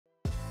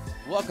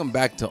Welcome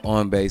back to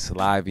On Base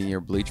Live in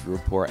your Bleacher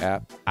Report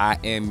app. I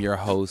am your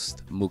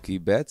host,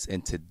 Mookie Betts,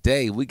 and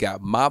today we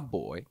got my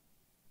boy,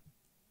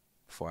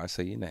 before I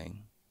say your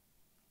name,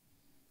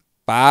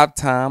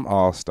 5-time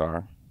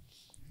All-Star,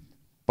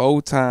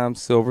 4-time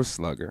Silver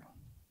Slugger,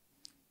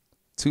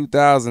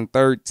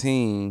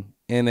 2013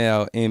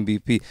 NL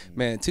MVP.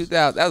 Man,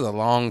 2000, that was a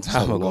long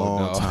time ago.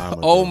 Long time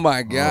ago. Oh,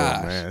 my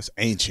gosh. Oh, man, it's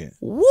ancient.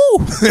 Woo!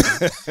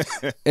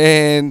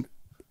 And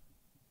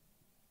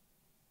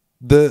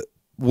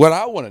what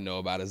I want to know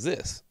about is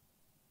this.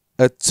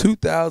 A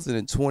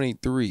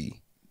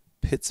 2023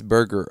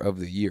 Pittsburgher of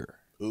the Year.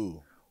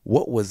 Ooh.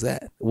 What was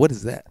that? What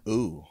is that?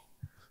 Ooh.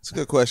 It's a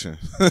good question.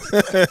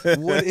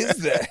 What is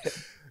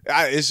that?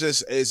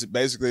 It's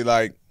basically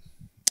like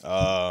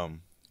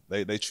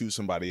they choose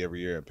somebody every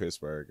year in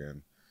Pittsburgh,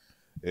 and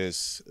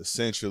it's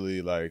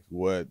essentially like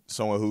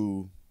someone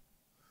who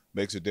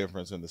makes a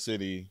difference in the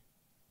city,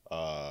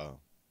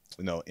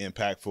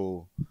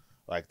 impactful,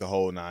 like the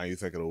whole nine. You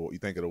think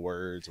of the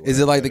words. Is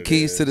it like the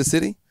keys to the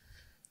city?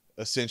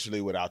 Essentially,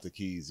 without the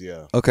keys,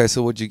 yeah. Okay,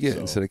 so what'd you get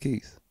instead of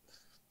keys?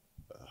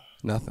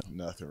 Nothing.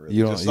 Nothing really.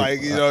 You don't, it's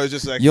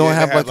just like you don't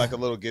have like a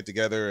little get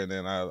together, and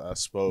then I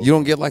spoke. You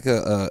don't get like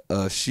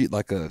a sheet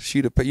of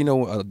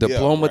paper, a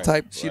diploma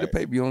type sheet of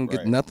paper. You don't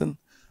get nothing.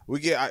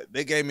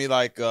 They gave me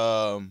like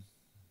I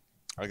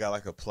got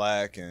like a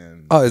plaque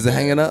and. Oh, is it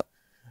hanging up?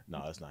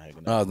 No, it's not hanging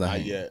up. Oh, it's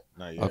not yet.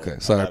 Not yet. Okay,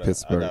 sorry,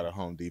 Pittsburgh. I got a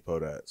Home Depot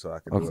that, so I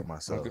can do it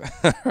myself.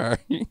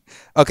 Okay.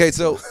 Okay,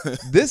 so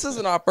this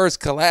isn't our first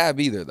collab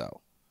either,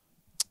 though.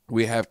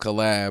 We have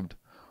collabed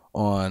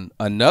on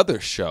another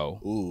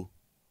show. Ooh.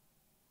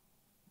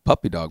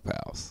 Puppy Dog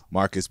Pals.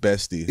 Marcus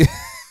Bestie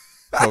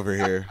over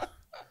here.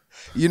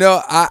 You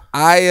know,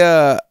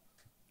 I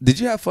did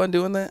you have fun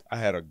doing that? I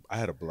had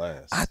a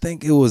blast. I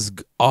think it was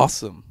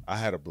awesome. I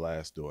had a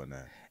blast doing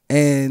that.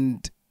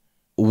 And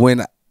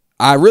when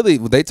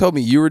they told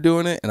me you were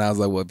doing it, and I was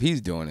like, well, if he's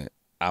doing it,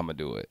 I'm gonna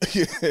do it.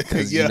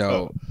 Because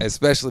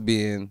especially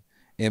being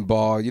in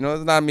ball,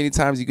 there's not many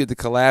times you get to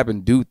collab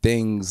and do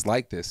things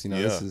like this.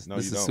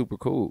 This is super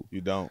cool.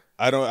 You don't.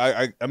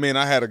 I mean,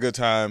 I had a good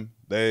time.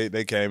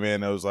 They came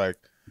in. It was like,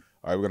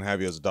 all right, we're gonna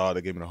have you as a dog.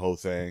 They gave me the whole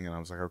thing, and I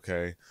was like,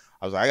 okay.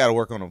 I was like, I got to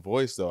work on a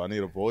voice though. I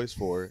need a voice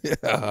for it.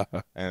 Yeah.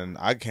 And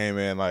I came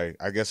in like,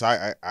 I guess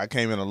I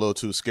came in a little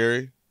too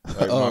scary.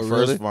 Like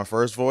my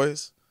first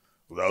voice.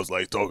 I was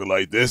like talking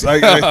like this. I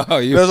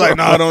was like,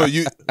 no, don't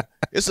you.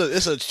 It's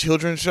a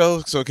children's show,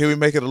 so can we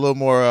make it a little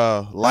more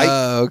light?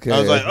 Okay. I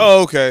was like,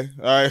 oh, okay,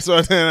 all right.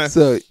 So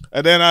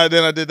then I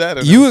did that.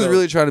 And you was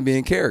really trying to be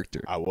in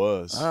character. I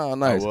was. Oh,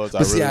 nice. I was.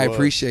 But I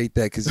appreciate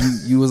that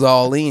because you was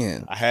all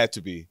in. I had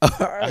to be.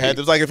 Right. I had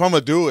to. It's like if I'm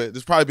gonna do it,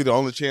 this probably be the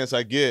only chance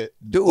I get.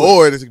 Do it,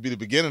 or this could be the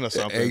beginning of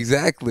something.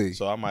 Exactly.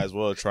 So I might as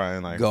well try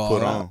and go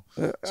put on.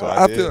 So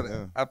I feel that.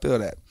 Yeah. I feel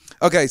that.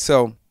 Okay,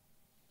 so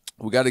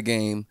we got a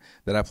game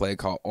that I play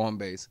called On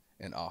Base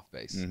and Off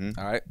Base. Mm-hmm.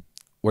 All right,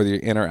 whether you're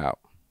in or out.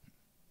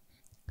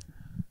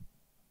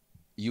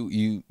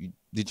 You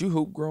did you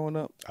hoop growing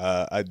up?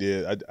 I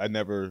did. I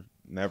never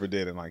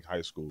did in like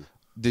high school.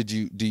 Do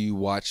you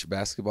watch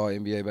basketball,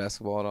 NBA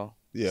basketball at all?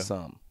 Yeah.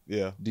 Some.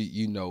 Yeah. Do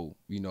you know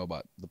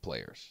about the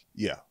players?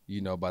 Yeah.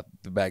 You know about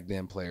the back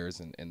then players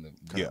and the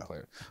current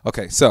players.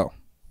 Okay, so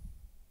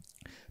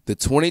the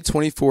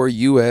 2024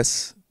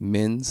 U.S.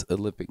 Men's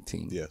Olympic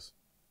team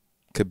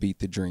could beat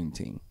the Dream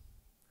Team.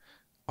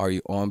 Are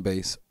you on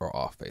base or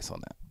off base on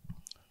that?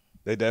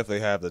 They definitely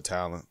have the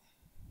talent.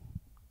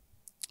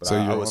 But so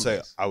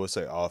I would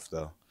say off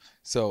though.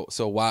 So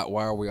why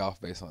are we off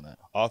base on that?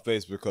 Off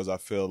base because I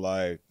feel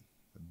like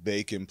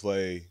they can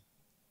play.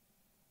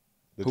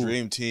 The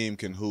Dream Team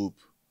can hoop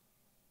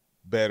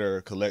better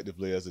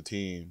collectively as a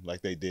team,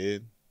 like they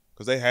did,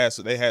 because they had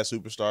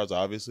superstars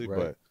obviously,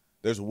 but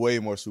there's way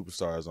more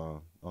superstars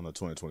on the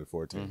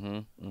 2024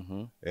 team. Mm-hmm,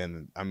 mm-hmm.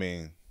 And I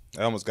mean,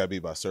 I almost got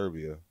beat by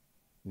Serbia.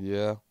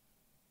 Yeah,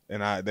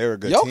 and they were a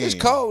good team. Jokic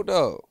cold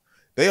though.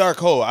 They are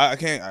cold.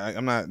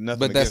 I'm not nothing.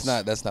 But against,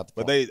 that's not the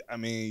point. But I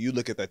mean, you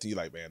look at that team,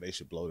 like, man, they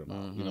should blow them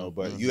out,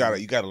 But you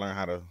gotta learn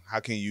how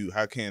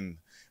can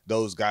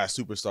those guys,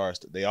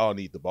 superstars, they all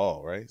need the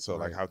ball, right? So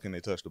like, how can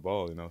they touch the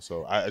ball,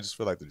 So I just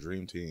feel like the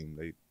Dream Team,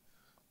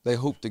 they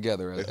hoop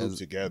together.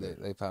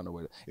 They found a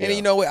way to. And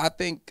you know what? I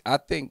think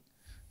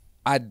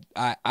I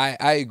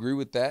agree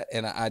with that,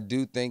 and I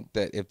do think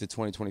that if the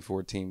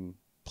 2024 team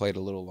played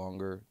a little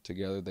longer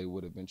together, they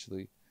would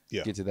eventually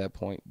get to that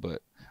point.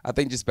 But I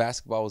think just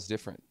basketball was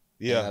different.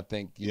 Yeah. And I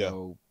think,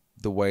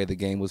 the way the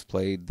game was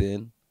played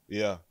then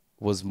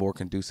was more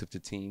conducive to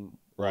team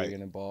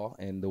oriented ball.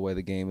 And the way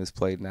the game is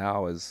played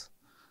now is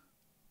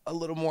a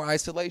little more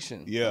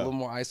isolation. Yeah. A little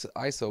more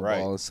ISO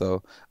ball.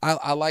 So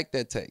I like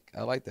that take.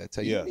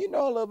 Yeah. You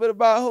know a little bit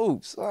about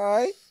hoops, all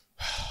right?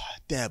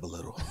 Dab a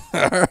little.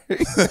 All right.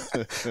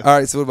 All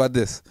right, so what about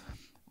this?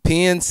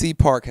 PNC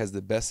Park has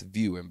the best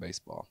view in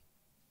baseball.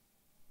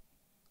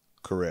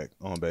 Correct.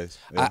 On base.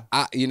 Yeah.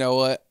 You know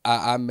what?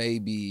 I may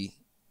be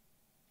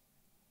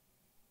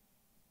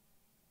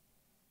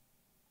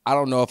I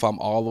don't know if I'm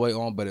all the way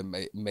on, but it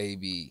may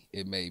be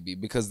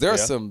because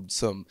there's some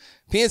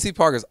PNC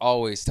Park is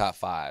always top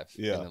 5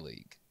 in the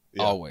league,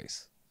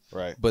 always.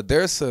 Right. But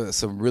there's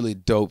some really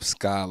dope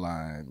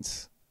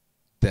skylines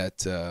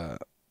that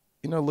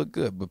look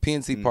good. But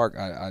PNC Park,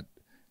 I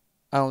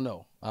don't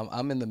know.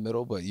 I'm in the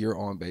middle, but you're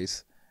on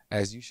base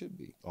as you should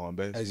be. On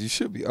base as you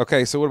should be.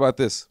 Okay, so what about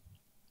this?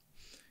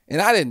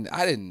 And I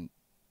didn't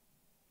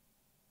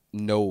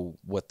know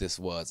what this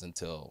was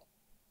until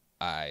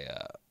I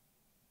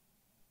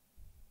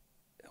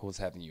was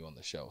having you on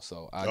the show.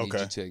 So I need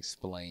you to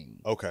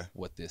explain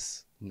what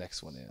this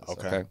next one is.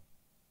 Okay.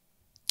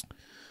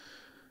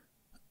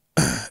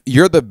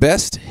 You're the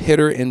best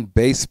hitter in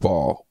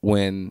baseball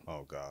when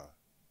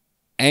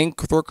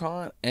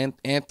Anthrocon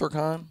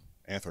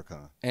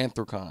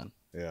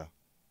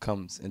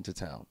comes into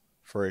town.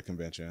 Furry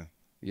convention.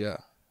 Yeah.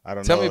 I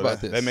don't know. Tell me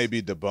about this. They may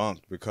be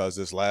debunked because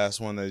this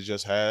last one they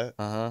just had.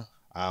 I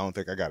don't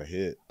think I got a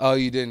hit. Oh,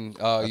 you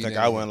didn't? I think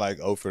I went like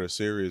 0 for the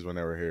series when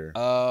they were here.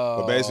 Oh.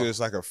 But basically, it's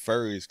like a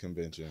furries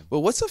convention.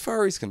 Well, what's a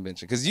furries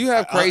convention? Because you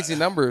have crazy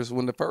numbers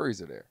when the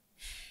furries are there.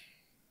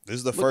 This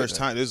is the first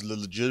time. This is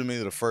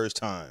legitimately the first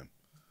time.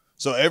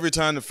 So every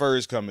time the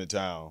furries come in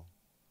town,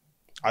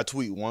 I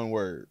tweet one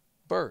word.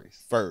 Furries.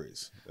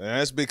 Furries. And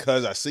that's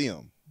because I see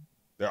them.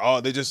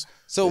 They just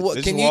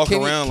walk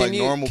around like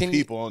normal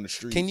people on the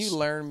streets. Can you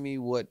learn me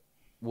what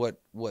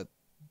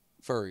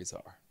furries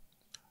are?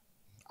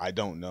 I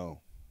don't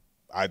know.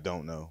 I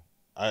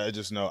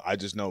just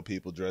know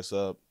people dress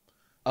up,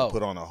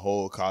 put on a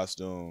whole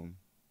costume.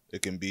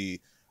 It can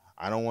be,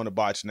 I don't want to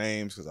botch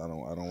names because I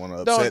don't want to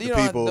upset the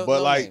people,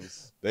 but like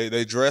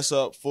they dress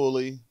up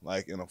fully,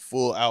 like in a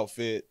full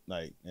outfit,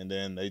 like, and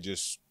then they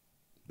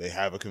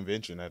have a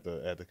convention at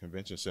the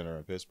convention center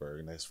in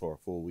Pittsburgh, and that's for a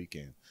full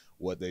weekend.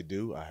 What they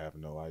do, I have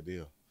no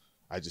idea.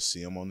 I just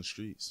see them on the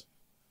streets.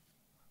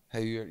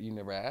 Have you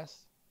never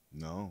asked?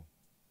 No,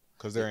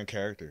 because they're in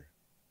character.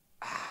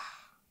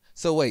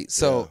 So wait,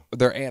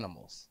 they're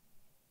animals.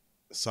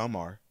 Some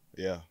are,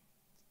 yeah.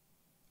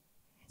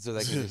 So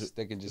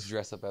they can just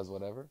dress up as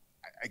whatever.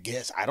 I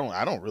guess I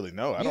don't really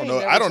know. I don't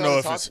know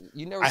if it's.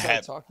 You never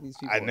tried to talk to these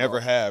people. I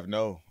never have.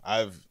 No,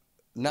 I've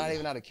not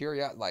even out of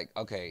curiosity. Like,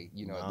 okay,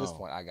 at this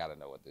point, I gotta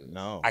know what this is.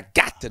 No, I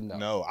got to know.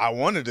 No, I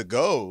wanted to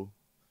go.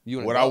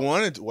 What I've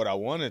wanted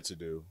to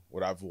do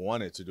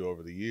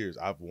over the years,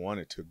 I've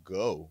wanted to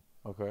go.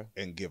 Okay.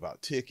 And give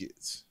out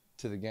tickets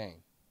to the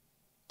game.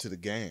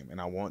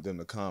 And I want them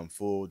to come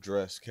full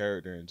dress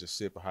character and just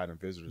sit behind the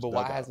visitors. But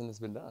why hasn't this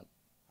been done?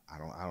 I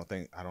don't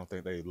think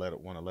they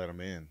want to let them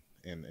in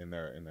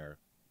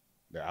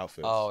their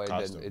outfits. Oh, it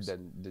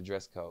doesn't the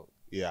dress code.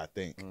 Yeah, I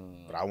think.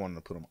 But I wanted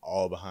to put them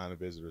all behind the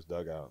visitors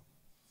dugout.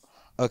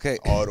 Okay.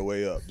 All the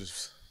way up.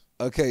 Just.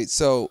 Okay,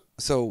 so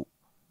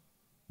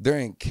they're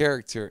in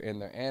character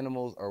and they're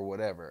animals or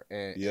whatever,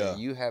 and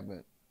you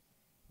haven't.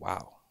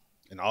 Wow.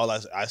 And all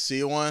I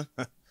see one.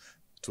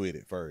 Tweet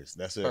it first.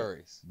 That's it.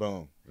 Furries.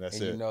 Boom. That's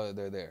it. And you know that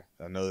they're there.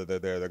 I know that they're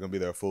there. They're gonna be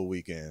there a full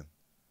weekend.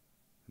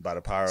 By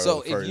the power of the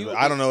furries.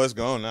 I don't know. It's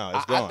gone now.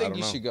 It's gone. I think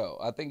you should go.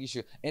 I think you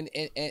should. And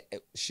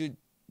should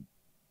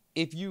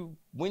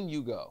when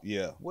you go.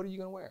 Yeah. What are you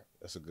gonna wear?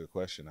 That's a good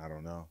question. I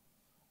don't know.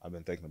 I've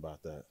been thinking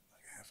about that.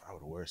 Like, if I were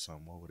to wear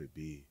something, what would it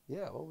be?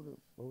 Yeah. What would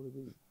it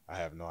be? I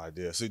have no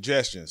idea.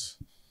 Suggestions.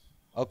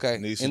 Okay.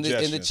 In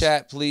the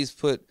chat, please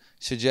put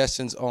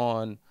suggestions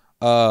on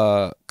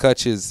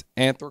Kutch's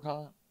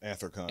Anthrocon.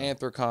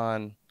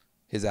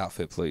 His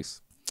outfit,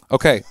 please.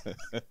 Okay.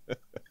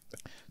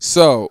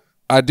 So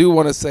I do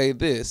want to say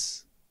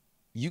this.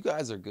 You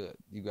guys are good.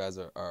 You guys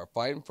are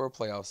fighting for a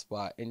playoff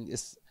spot, and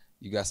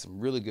you got some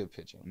really good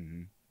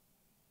pitching.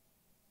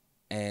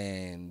 Mm-hmm.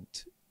 And,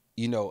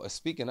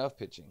 speaking of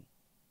pitching,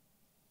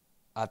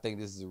 I think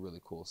this is a really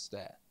cool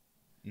stat.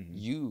 Mm-hmm.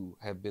 You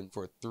have been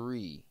for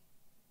 3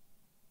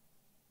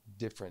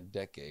 different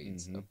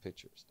decades of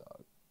pitchers,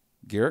 dog.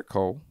 Gerrit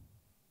Cole,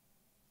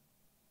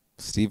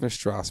 Stephen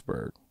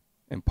Strasburg,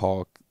 and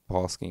Paul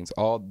Skenes,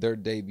 all their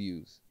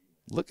debuts.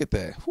 Look at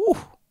that. Whew.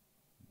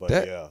 But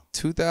that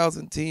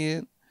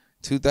 2010,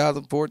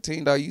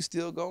 2014, dog, you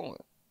still going.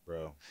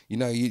 Bro.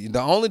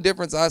 The only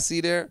difference I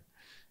see there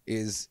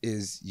is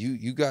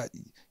you got,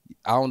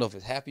 I don't know if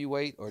it's happy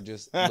weight or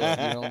just, you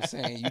know what I'm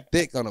saying? You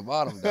thick on the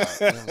bottom, dog.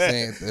 You know what I'm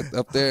saying?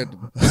 Up there,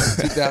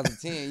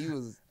 2010, you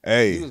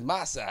was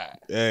my side.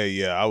 Hey,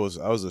 yeah, I was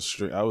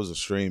a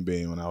stream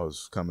beam when I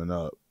was coming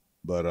up,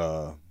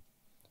 but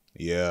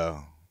yeah,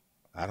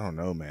 I don't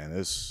know,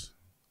 man.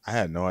 I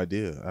had no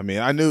idea. I mean,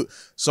 I knew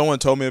someone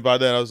told me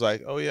about that. I was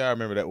like, oh yeah, I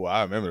remember that. Well,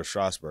 I remember the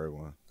Strasburg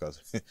one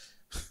because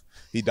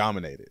he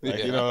dominated.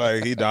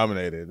 He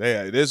dominated.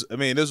 This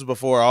was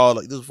before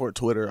this was before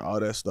Twitter, all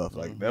that stuff.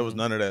 Like there was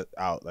none of that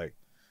out. Like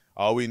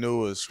all we knew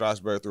was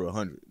Strasburg threw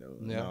 100.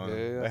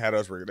 They had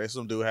us.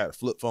 Some dude had a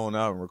flip phone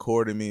out and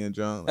recorded me and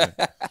John. Like,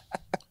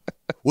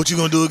 what you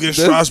gonna do against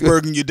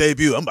Strasburg in your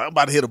debut? I'm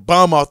about to hit a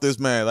bomb off this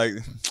man. Like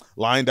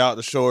lined out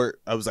the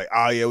short. I was like,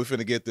 oh yeah, we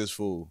finna get this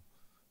fool.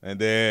 And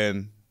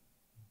then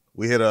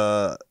we hit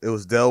it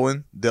was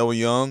Delwin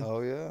Young.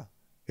 Oh yeah.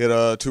 Hit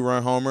a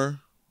 2-run homer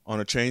on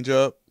a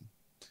changeup.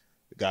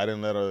 The guy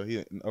didn't let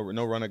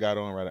no runner got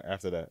on right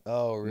after that.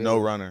 Oh, really? No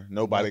runner.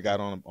 Nobody got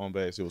on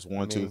base. It was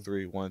 1, 2,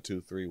 3, 1,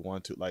 2, 3,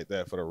 1, 2 like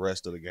that for the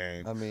rest of the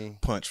game. I mean,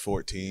 punch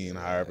 14,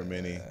 however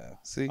many.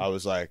 See, I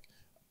was like,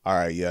 all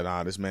right, yeah,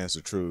 nah, this man's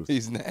the truth.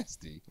 He's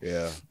nasty.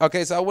 Yeah.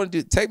 Okay, so I want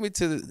to take me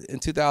to in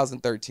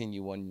 2013.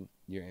 You won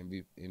your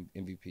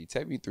MVP.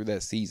 Take me through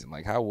that season.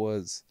 Like, how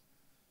was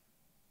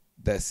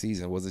that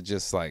season? Was it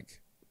just like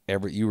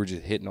you were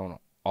just hitting on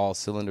all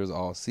cylinders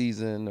all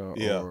season,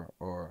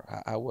 or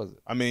how was it?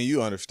 I mean,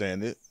 you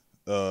understand it.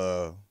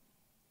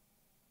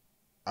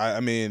 I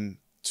mean,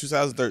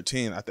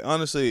 2013. I think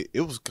honestly, it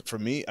was for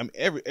me. I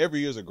mean, every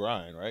year's a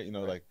grind, right? You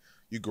know, like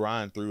you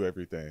grind through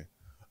everything.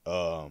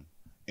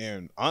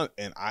 And I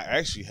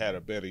actually had a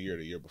better year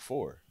the year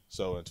before.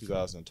 So in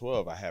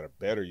 2012, I had a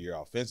better year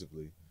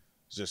offensively.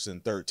 Just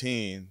in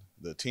 13,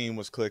 the team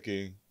was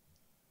clicking.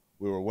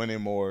 We were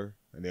winning more,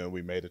 and then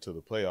we made it to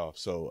the playoffs.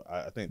 So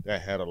I think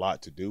that had a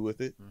lot to do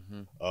with it.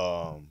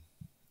 Mm-hmm.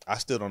 I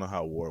still don't know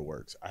how WAR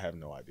works. I have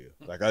no idea.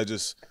 Like oh,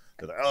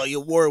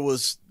 your WAR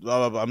was blah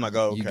blah blah. I'm like,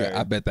 oh, okay.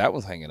 I bet that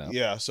was hanging up.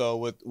 Yeah. So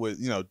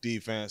with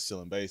defense,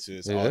 stealing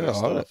bases, all that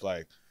stuff.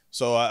 Like,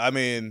 so I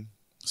mean.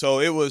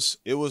 So it was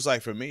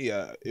like for me,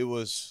 it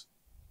was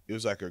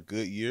like a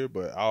good year,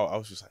 but I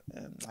was just like,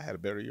 man, I had a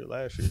better year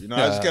last year. You know,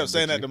 I just kept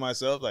saying that to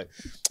myself, like,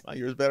 my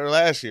year was better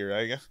last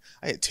year.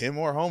 I had 10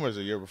 more homers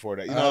a year before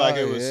that. You know, like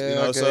it was,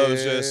 so it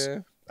was just,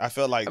 I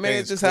felt like, I mean,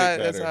 it's just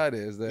that's how it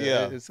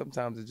is.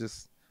 Sometimes it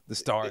just the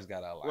stars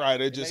got out.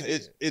 Right. It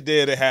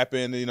did. It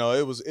happened. You know,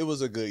 it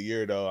was a good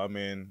year though. I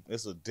mean,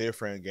 it's a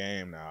different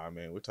game now. I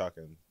mean, we're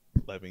talking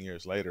 11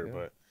 years later,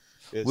 but.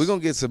 We're gonna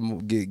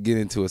get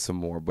into it some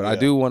more, but I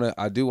do want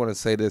to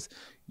say this: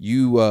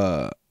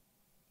 there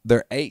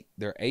are 8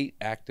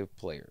 active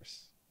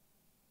players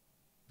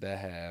that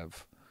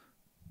have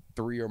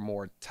 3 or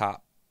more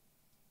top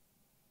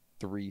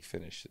 3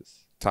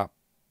 finishes, top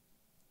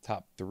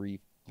 3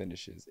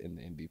 finishes in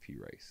the MVP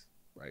race.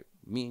 Right?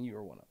 Me and you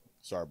are one of them.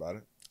 Sorry about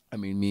it. I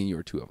mean, me and you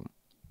are 2 of them.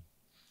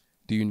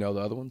 Do you know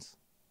the other ones?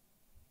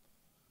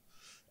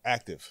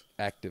 Active.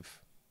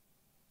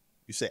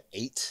 You said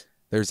 8?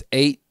 There's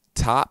 8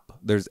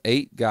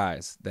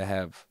 guys that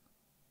have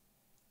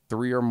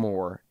 3 or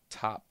more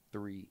top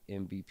 3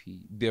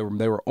 MVP. They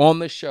were on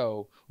the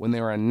show when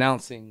they were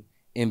announcing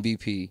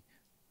MVP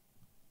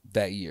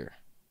that year.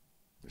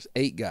 There's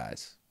 8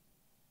 guys.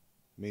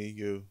 Me,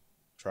 you,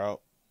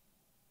 Trout,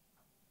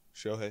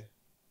 Shohei,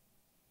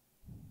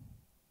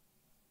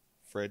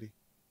 Freddie.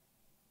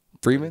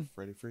 Freeman?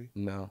 Freddie Free?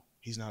 No.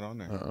 He's not on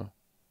there.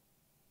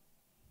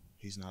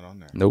 He's not on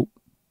there. Nope.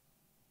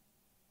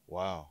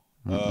 Wow.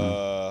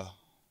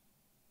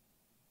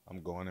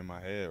 I'm going in my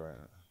head right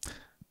now.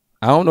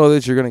 I don't know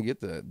that you're gonna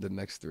get the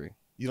next 3.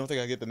 You don't think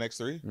I get the next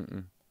 3?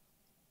 Mm-mm.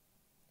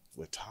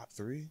 With top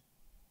 3,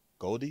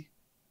 Goldschmidt.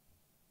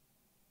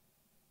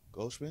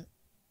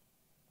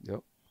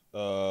 Yep.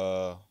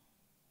 Oh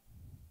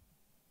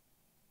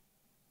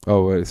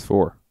wait, it's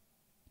 4.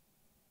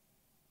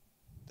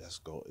 That's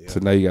gold. Yeah. So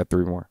now you got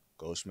 3 more.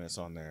 Goldschmidt's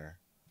on there.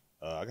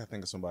 I gotta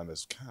think of somebody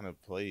that's kind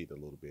of played a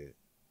little bit.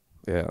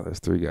 Yeah, there's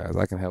 3 guys.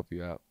 I can help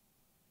you out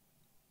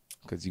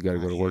because you got to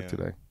go to work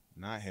today.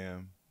 Not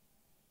him.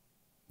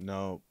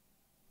 No.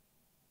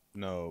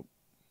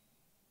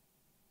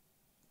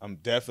 I'm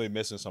definitely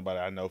missing somebody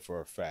I know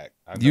for a fact.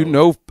 You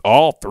know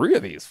all 3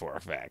 of these for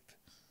a fact.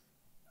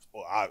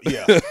 Well,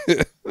 yeah.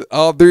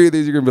 All 3 of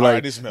these you're going to be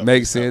like, right,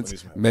 makes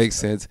sense, makes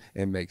sense,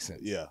 and makes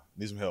sense. Yeah,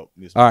 need some help.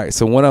 All right,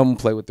 so one of them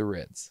played with the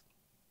Reds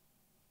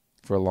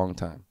for a long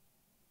time.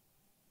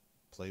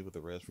 Played with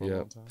the Reds for a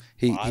long time?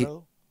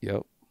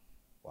 Yep.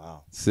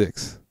 Wow.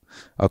 6.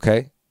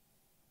 Okay.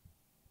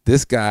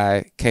 This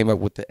guy came up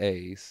with the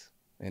A's,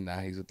 and now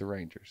he's with the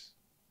Rangers.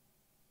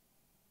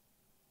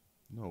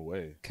 No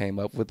way. Came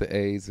up with the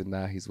A's, and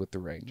now he's with the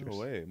Rangers. No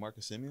way.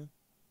 Marcus Semien?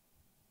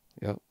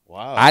 Yep.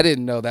 Wow. I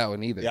didn't know that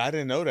one either. Yeah, I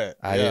didn't know that.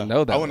 I didn't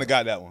know that. I wouldn't have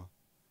got that one.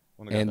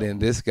 And then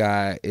this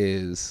guy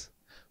is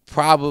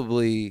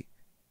probably,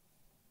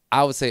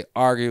 I would say,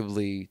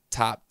 arguably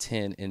top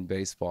 10 in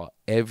baseball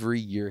every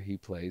year he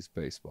plays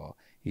baseball.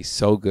 He's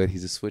so good.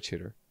 He's a switch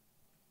hitter.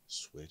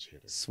 Switch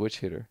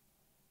hitter.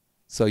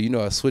 So you know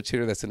a switch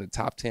hitter that's in the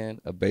top 10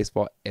 of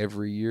baseball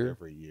every year.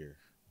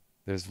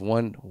 There's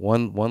one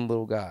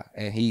little guy,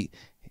 and he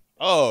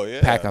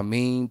pack a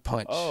mean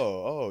punch.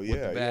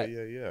 Yeah.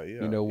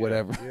 You know,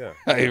 whatever. Yeah.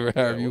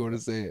 However you want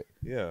to say it.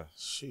 Yeah.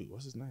 Shoot,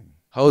 what's his name?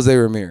 Jose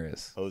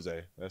Ramirez.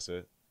 That's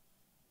it.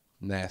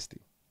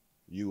 Nasty.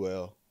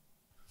 UL.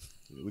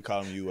 We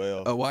call him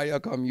UL. Oh, why y'all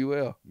call him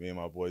UL? Me and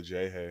my boy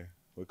Jay. Hey,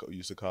 we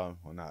used to call him.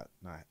 Well, not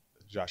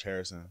Josh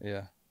Harrison.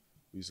 Yeah.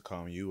 We used to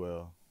call him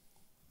UL.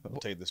 Don't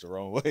take this the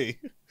wrong way.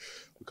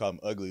 We call him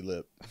Ugly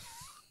Lip.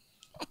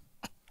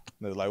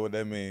 They're like, what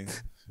that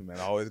means? Man,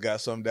 I always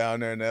got something down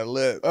there in that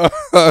lip.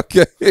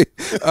 Okay.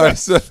 All right.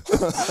 So on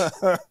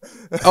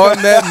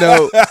that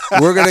note,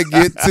 we're gonna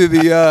get to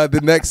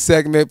the next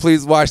segment.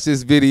 Please watch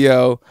this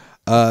video.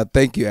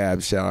 Thank you,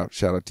 Ab.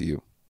 Shout out to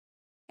you.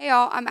 Hey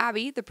y'all, I'm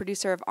Abby, the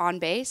producer of On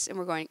Base, and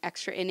we're going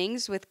extra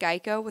innings with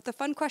Geico with a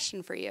fun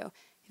question for you.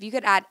 If you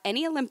could add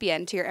any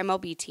Olympian to your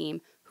MLB team,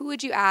 who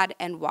would you add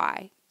and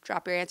why?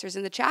 Drop your answers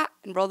in the chat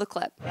and roll the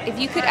clip. If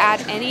you could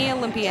add any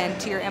Olympian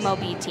to your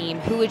MLB team,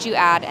 who would you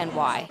add and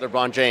why?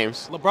 LeBron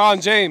James.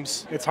 LeBron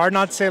James. It's hard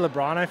not to say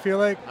LeBron, I feel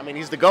like. I mean,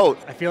 he's the GOAT.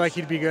 I feel like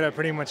he'd be good at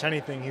pretty much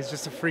anything. He's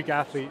just a freak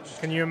athlete.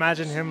 Can you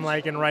imagine him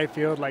like in right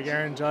field, like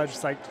Aaron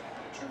Judge, like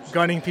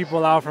gunning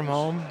people out from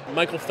home?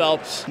 Michael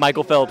Phelps.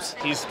 Michael Phelps.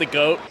 He's the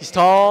GOAT. He's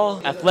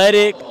tall,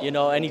 athletic,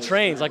 and he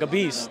trains like a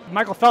beast.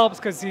 Michael Phelps,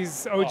 because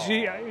he's OG.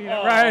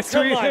 Right?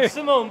 Come on,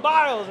 Simone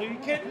Biles, are you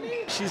kidding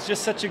me? She's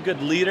just such a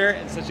good leader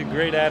and such a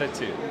great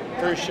attitude,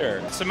 for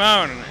sure.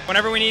 Simone,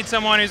 whenever we need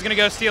someone who's going to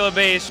go steal a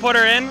base, put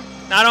her in.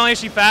 Not only is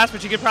she fast,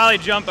 but she could probably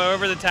jump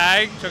over the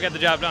tag. She'll get the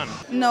job done.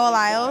 Noah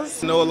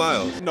Lyles. Noah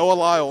Lyles. Noah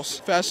Lyles,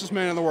 fastest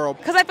man in the world.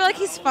 Because I feel like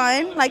he's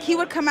fun. Like, he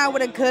would come out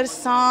with a good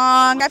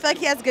song. I feel like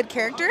he has good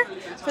character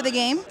for the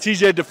game.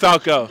 TJ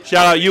DeFalco.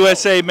 Shout out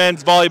USA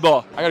men's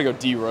volleyball. I got to go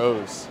D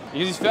Rose.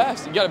 Because he's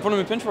fast. You got to put him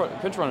in pinch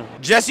running.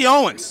 Jesse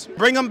Owens.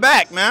 Bring him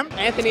back, man.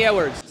 Anthony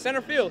Edwards.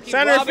 Center field. He's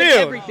Center robbing field.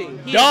 Everything.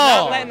 He's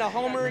Dog. not letting a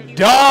homer.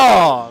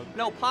 Dog.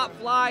 No pop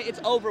fly. It's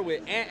over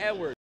with. Ant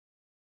Edwards.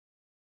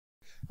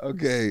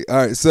 Okay, all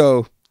right.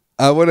 So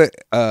I want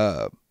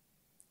to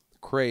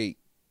create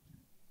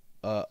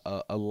a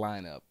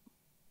lineup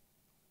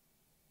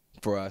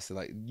for us.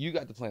 Like, you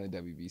got to play in the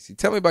WBC.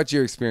 Tell me about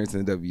your experience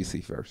in the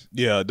WBC first.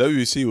 Yeah,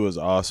 WBC was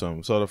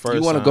awesome. So the first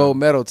you won a time, gold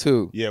medal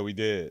too. Yeah, we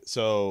did.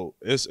 So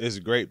it's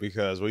great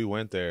because we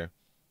went there,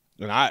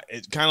 and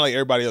it's kind of like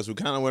everybody else. We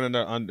kind of went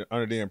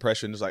under the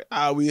impression it's like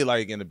we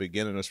like in the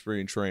beginning of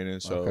spring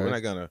training, so Okay. we're not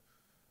gonna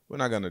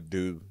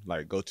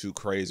go too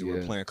crazy. Yeah.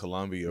 We're playing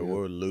Colombia. Yeah.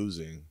 We're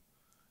losing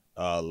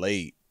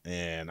late,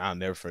 and I'll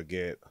never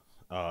forget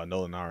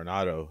Nolan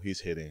Arenado.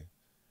 He's hitting,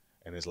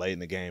 and it's late in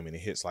the game, and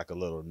he hits like a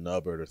little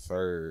nubber to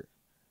third,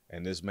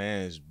 and this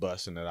man's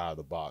busting it out of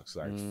the box,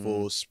 like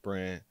full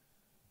sprint,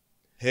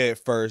 head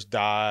first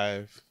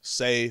dive,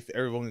 safe.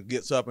 Everyone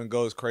gets up and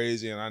goes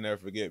crazy, and I never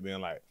forget being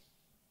like,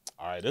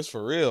 all right, this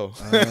for real.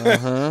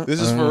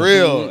 This is for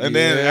real. And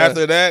then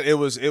after that, it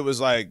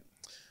was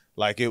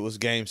like it was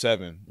game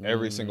 7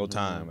 every single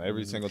time.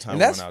 Every single time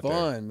And that's we went out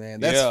fun, there. man.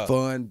 That's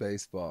fun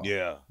baseball.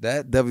 Yeah.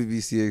 That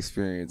WBC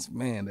experience,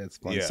 man, that's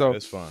fun. Yeah, so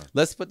it's fun.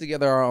 let's put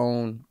together our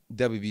own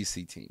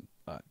WBC team.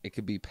 It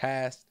could be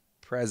past,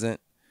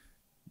 present.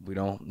 We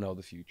don't know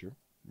the future.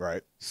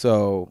 Right.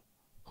 So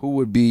who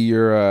would be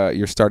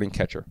your starting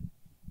catcher?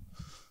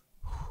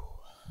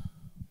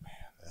 Man,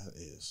 that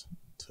is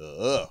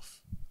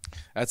tough.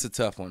 That's a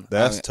tough one.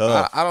 That's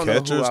tough. I don't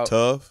Catcher's know who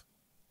tough.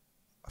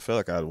 I feel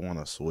like I'd want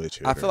to switch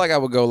here. I feel like I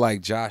would go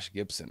like Josh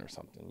Gibson or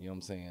something. You know what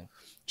I'm saying?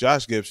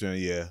 Josh Gibson,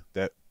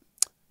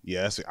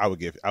 I would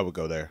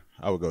go there.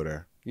 I would go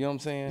there. You know what I'm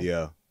saying?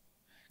 Yeah.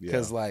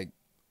 Because like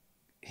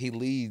he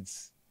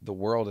leads the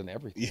world in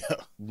everything. Yeah.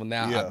 Well,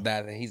 now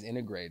that he's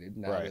integrated,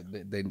 now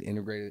that they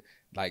integrated,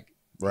 like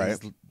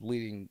he's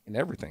leading in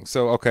everything.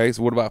 So okay,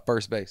 so what about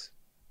first base?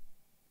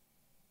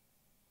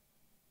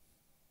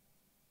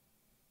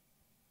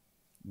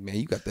 Man,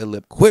 you got that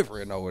lip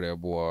quivering over there,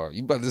 boy.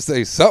 You about to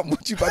say something?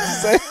 What you about to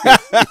say?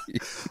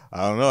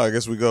 I don't know. I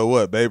guess we go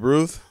what? Babe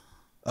Ruth?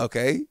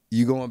 Okay,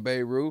 you going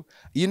Babe Ruth?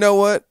 You know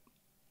what?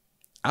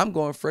 I'm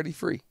going Freddie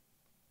Free.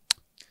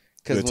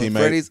 Because when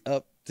Freddie's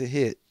up to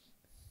hit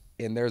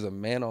and there's a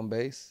man on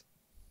base,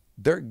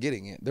 they're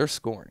getting it. They're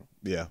scoring.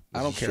 Yeah.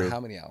 I don't care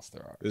how many outs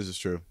there are. This is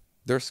true.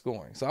 They're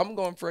scoring. So I'm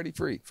going Freddie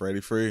Free.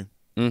 Freddie Free.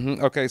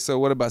 Okay, so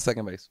what about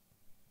second base?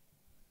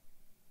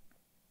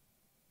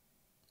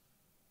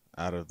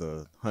 Out of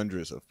the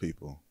hundreds of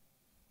people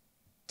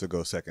to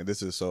go second,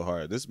 this is so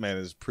hard. This man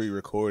is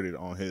pre-recorded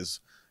on his.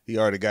 He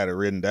already got it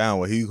written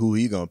down. Who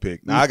he gonna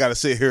pick? Now I got to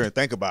sit here and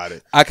think about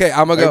it. Okay,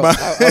 I'm gonna go.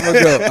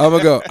 I'm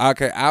gonna go.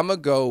 Okay, I'm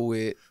gonna go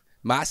with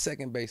my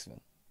second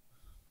baseman.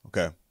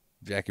 Okay,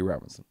 Jackie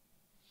Robinson.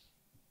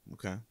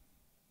 Okay.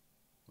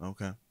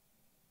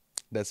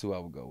 That's who I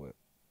would go with.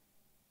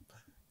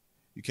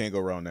 You can't go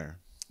wrong there.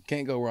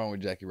 Can't go wrong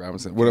with Jackie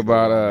Robinson. What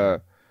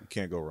about You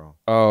can't go wrong.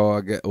 Oh,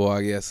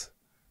 I guess.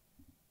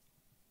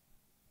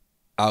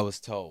 I was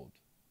told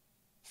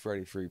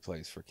Freddie Free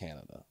plays for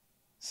Canada,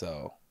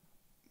 so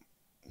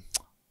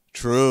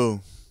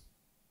true.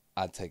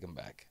 I'd take him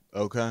back.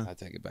 Okay, I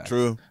take it back.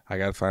 True. I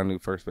gotta find a new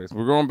first base.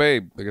 We're going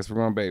Babe. I guess we're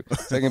going Babe.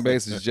 Second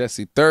base is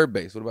Jesse. Third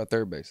base. What about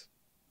third base?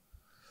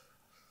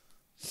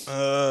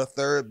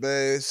 Third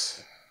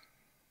base.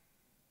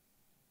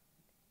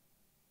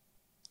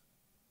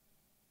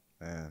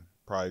 Man,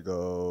 probably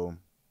go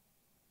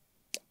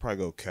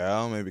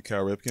Cal. Maybe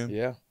Cal Ripken.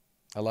 Yeah,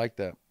 I like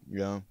that.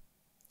 Yeah.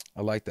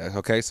 I like that.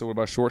 Okay, so what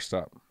about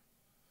shortstop?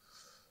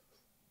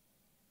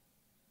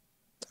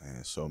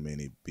 Man, so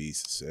many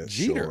beasts at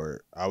Jeter.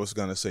 short. I was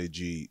gonna say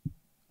Jeet.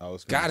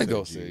 Gotta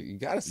go say. You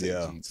gotta say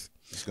yeah. Jeets.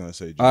 I was gonna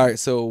say Jeet. All right,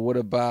 so what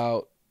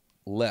about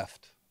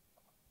left?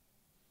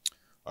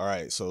 All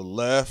right, so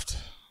left.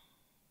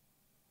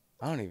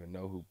 I don't even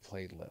know who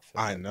played left.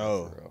 I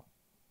know.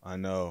 I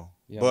know.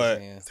 You know but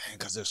dang,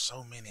 because there's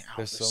so many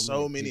outfielders. There's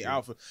so many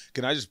outfielders.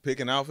 Can I just pick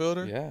an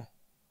outfielder? Yeah.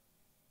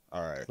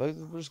 All right. Let's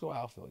just go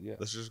outfield. Yeah.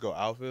 Let's just go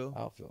outfield.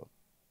 Outfield.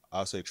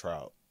 I'll say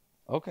Trout.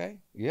 Okay.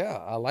 Yeah,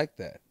 I like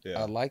that.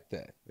 Yeah. I like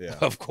that. Yeah.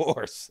 Of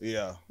course.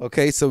 Yeah.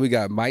 Okay, so we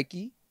got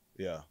Mikey.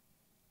 Yeah.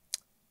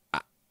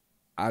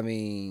 I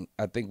mean,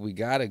 I think we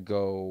gotta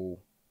go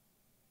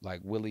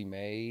like Willie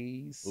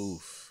Mays.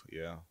 Oof.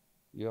 Yeah.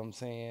 You know what I'm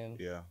saying?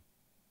 Yeah.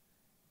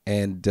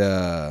 And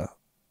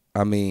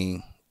I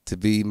mean, to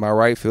be my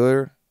right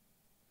fielder,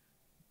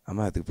 I'm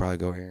gonna have to probably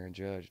go Aaron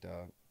Judge,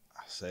 dog.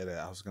 I say that.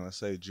 I was gonna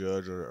say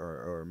Judge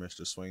or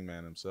Mr.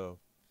 Swingman himself.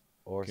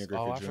 Or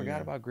I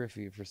forgot about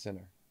Griffey for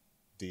center.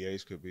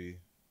 DH could be.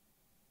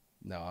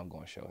 No, I'm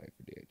going Shohei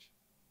for DH.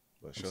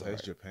 But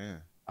Shohei's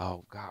Japan.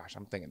 Oh gosh,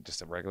 I'm thinking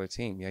just a regular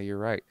team. Yeah, you're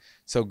right.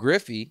 So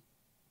Griffey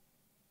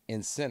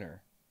in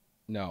center.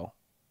 No.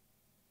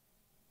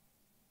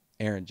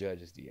 Aaron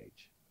Judge is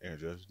DH. Aaron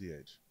Judge is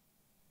DH.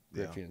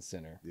 Griffey in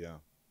center. Yeah.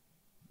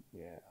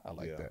 Yeah, I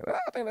like that.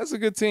 I think that's a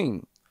good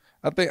team.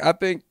 I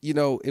think you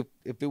know,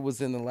 if it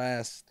was in the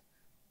last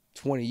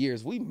 20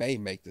 years, we may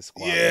make the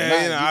squad.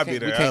 Yeah, I'll be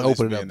there. We can't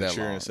open it up that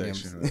long.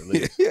 Section, at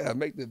least. Yeah,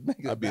 make the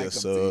I'll be a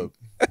sub.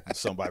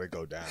 Somebody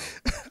go down.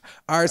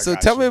 All right, so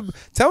tell me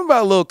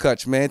about Lil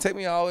Cutch, man. Take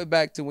me all the way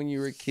back to when you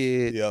were a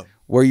kid. Yeah.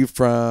 Where you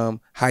from?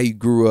 How you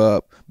grew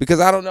up? Because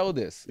I don't know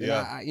this.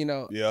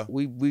 Yeah.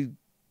 We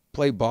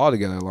played ball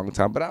together a long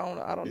time, but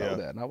I don't know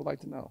that, and I would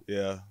like to know.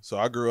 Yeah. So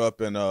I grew up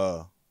in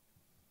a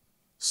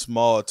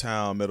small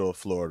town, middle of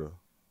Florida,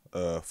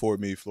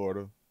 Fort Meade,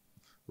 Florida.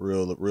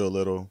 Real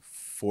little.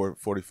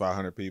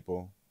 4,500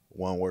 people,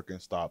 one working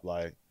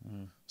stoplight,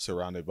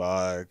 surrounded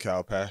by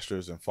cow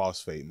pastures and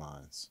phosphate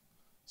mines.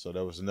 So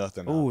there was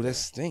nothing. Ooh, that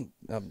stink.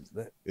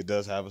 It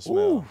does have a smell.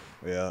 Ooh.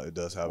 Yeah, it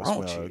does have a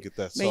smell. Get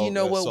that man, you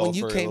know what? When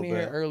you came in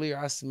here earlier,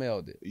 I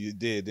smelled it. You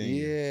did, didn't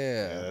you?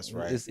 Yeah, that's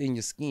right. It's in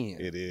your skin.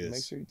 It is.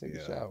 Make sure you take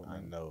a shower. I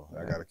know.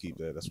 I got to keep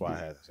that. That's why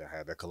I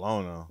had that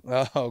cologne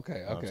on. Oh,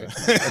 okay.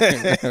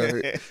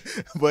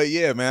 But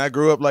yeah, man, I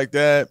grew up like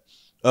that.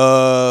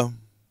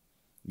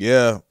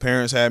 Yeah,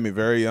 parents had me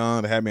very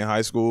young. They had me in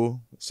high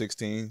school,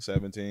 16,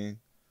 17.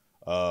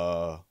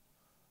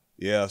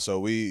 Yeah, so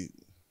we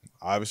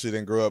obviously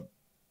didn't grow up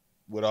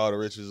with all the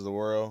riches of the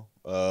world.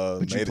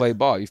 But you played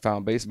ball. You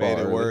found baseball.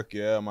 Made it work.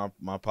 Yeah,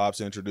 my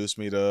pops introduced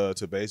me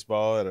to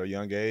baseball at a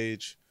young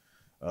age.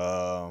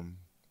 We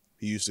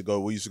used to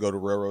go to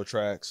railroad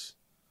tracks,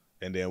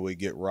 and then we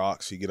get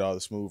rocks. He get all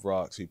the smooth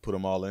rocks. He put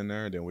them all in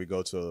there, and then we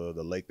go to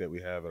the lake that we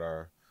have at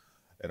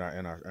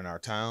our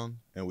town,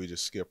 and we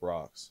just skip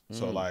rocks.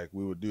 So like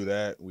we would do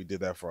that. We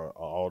did that for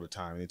all the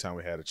time. Anytime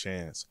we had a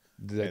chance.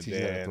 Did that teach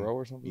you how to throw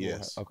or something?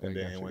 Yes. Okay. And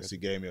then once he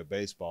gave me a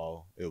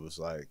baseball, it was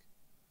like,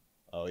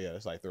 oh yeah,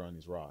 it's like throwing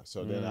these rocks.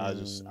 So then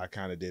I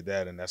kind of did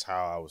that, and that's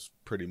how I was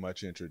pretty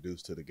much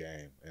introduced to the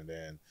game. And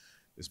then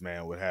this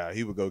man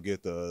he would go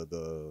get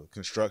the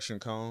construction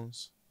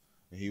cones.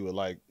 And he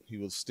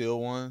would steal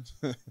one,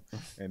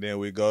 and then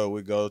we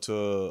go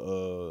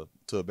to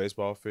a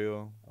baseball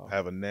field,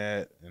 have a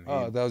net.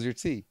 And that was your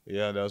tee.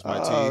 Yeah, that was my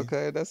tee.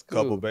 Okay, that's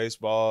cool. Couple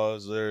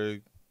baseballs, there,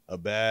 a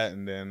bat,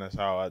 and then that's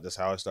how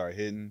I started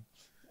hitting.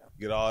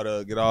 Get all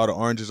the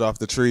oranges off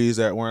the trees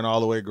that weren't all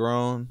the way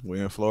grown.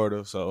 We're in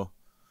Florida, so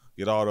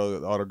get all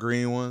the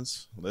green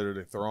ones.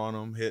 Literally throwing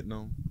them, hitting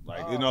them,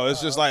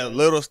 it's just like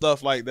little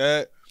stuff like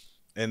that,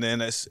 and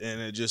then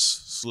it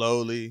just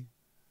slowly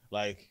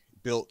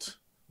built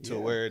to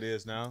where it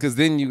is now. Because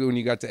then when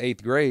you got to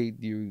 8th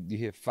grade, you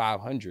hit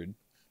 500.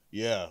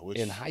 Yeah,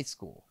 in high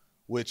school,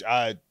 which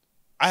I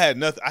had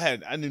nothing.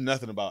 I knew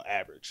nothing about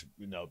average,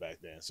 back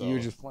then. So you were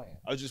just playing.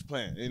 I was just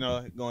playing,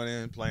 going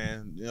in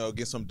playing,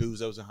 against some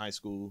dudes that was in high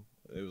school.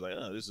 It was like,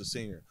 oh, this is a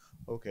senior.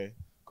 Okay,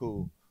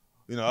 cool.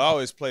 I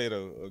always played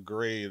a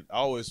grade. I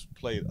always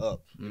played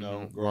up,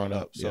 growing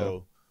up.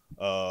 So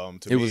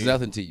it was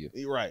nothing to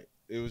you, right?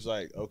 It was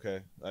like,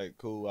 okay,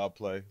 cool, I'll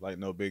play,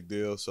 no big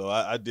deal. So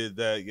I did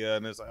that, yeah,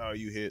 and it's like, oh,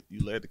 you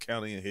led the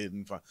county in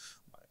hitting. Fine.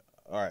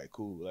 All right,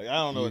 cool. I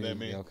don't know what that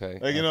means. Okay.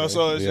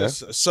 So it's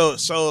just so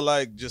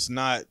just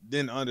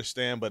didn't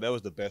understand, but that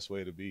was the best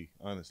way to be,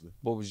 honestly.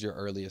 What was your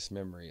earliest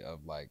memory of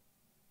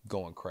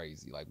going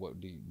crazy? What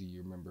do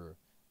you remember?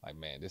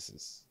 Man, this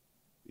is.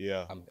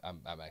 Yeah.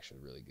 I'm actually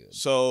really good.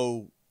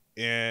 So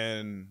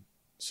when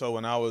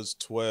I was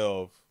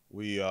 12,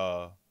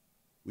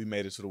 we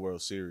made it to the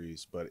World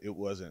Series, but it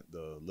wasn't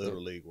the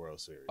Little League World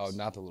Series. Oh,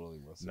 not the Little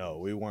League World Series. No,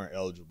 we weren't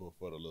eligible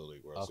for the Little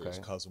League World Series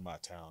because of my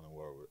town and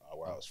where I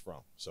was from.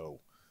 So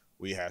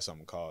we had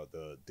something called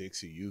the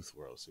Dixie Youth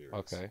World Series.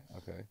 Okay.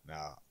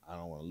 Now, I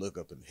don't want to look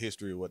up in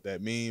history what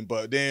that means,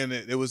 but then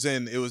it was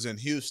in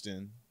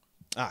Houston.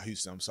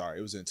 Houston, I'm sorry.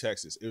 It was in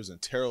Texas. It was in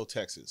Terrell,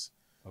 Texas.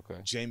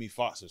 Okay. Jamie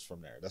Foxx is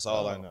from there. That's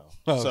all I know.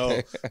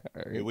 Okay.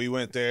 So we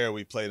went there.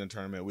 We played in a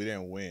tournament. We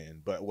didn't win.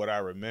 But what I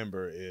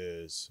remember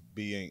is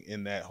being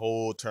in that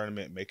whole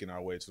tournament, making our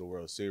way to the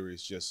World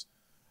Series, just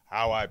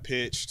how I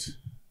pitched.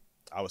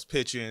 I was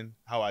pitching,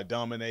 how I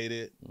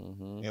dominated.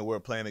 And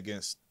we're playing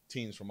against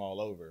teams from all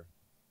over.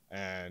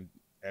 And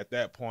at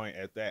that point,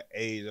 at that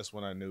age, that's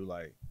when I knew,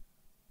 like,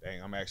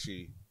 dang, I'm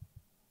actually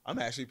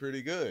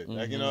pretty good.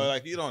 Like, you know,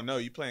 like, you don't know.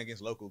 You playing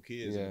against local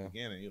kids in the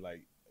beginning. You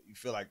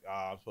feel like,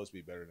 I'm supposed to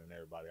be better than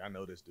everybody. I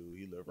know this dude.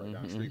 He lived right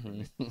down the street from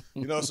me.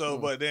 You know, so,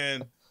 but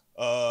then,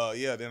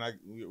 then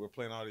we're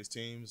playing all these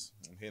teams,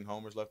 and hitting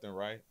homers left and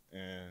right,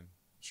 and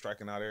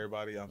striking out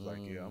everybody. I was like,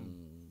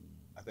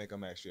 I think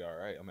I'm actually all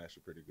right. I'm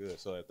actually pretty good.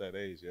 So at that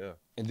age, yeah.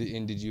 And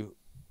did you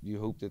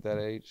hooped at that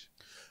age?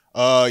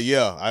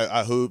 Yeah,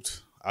 I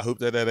hooped. I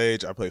hooped at that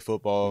age. I played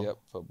football. Yep,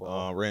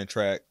 football. Ran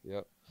track.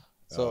 Yep.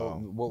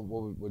 So what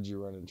would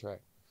you run in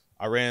track?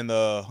 I ran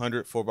the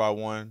 100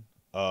 4x1,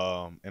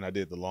 and I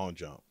did the long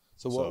jump.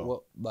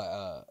 So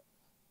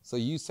so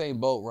Usain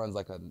Bolt runs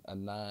like a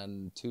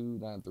 9.2,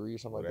 9.3 or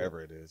something like that?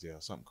 Whatever it is, yeah,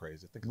 something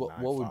crazy. I think it's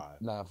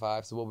 9.5.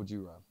 9.5. So what would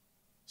you run?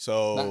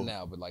 So not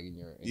now, but like in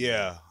your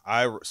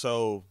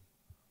so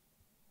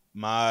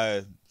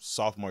my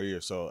sophomore year.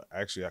 So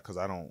actually, because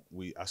I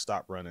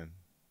stopped running.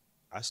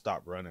 I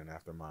stopped running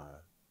after my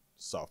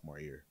sophomore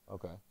year.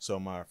 Okay. So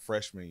my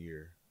freshman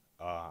year,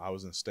 I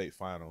was in state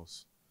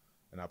finals,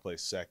 and I played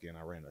second.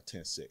 I ran a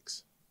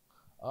 10.6.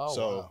 Oh,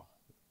 so, wow.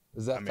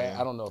 Is that fast?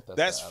 I don't know if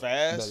that's fast.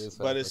 That is fast,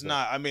 but it's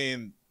not. I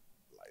mean,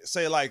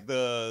 say like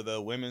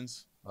the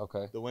women's.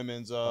 Okay. The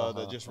women's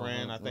that just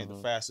ran. I think the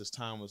fastest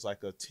time was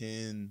like a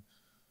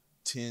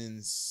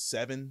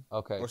 10.7.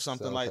 Okay. Or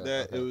something like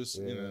that. Okay. It was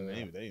they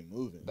ain't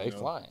moving. They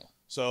flying.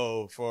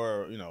 So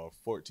for a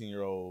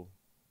 14-year-old.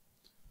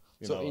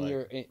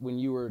 When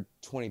you were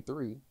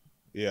 23.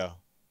 Yeah.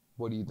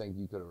 What do you think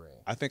you could have ran?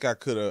 I think I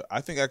could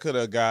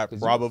have got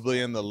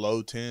probably in the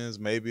low 10s.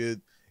 Maybe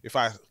if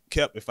I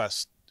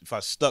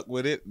stuck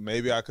with it,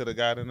 maybe I could have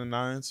got in the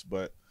 9s.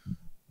 But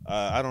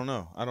I don't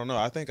know.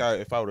 I think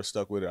if I would have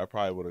stuck with it, I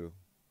probably would have.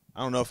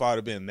 I don't know if I would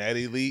have been that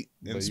elite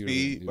in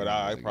speed, but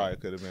I probably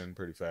could have been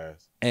pretty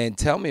fast. And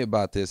tell me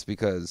about this,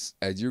 because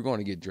as you're going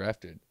to get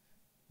drafted,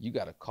 you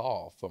got a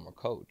call from a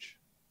coach.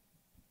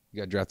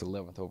 You got drafted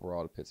 11th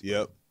overall to Pittsburgh.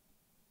 Yep.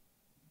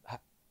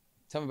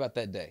 Tell me about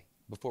that day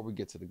before we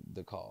get to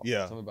the call.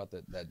 Yeah. Tell me about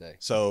that day.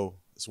 So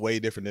it's way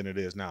different than it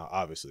is now,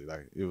 obviously.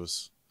 Like it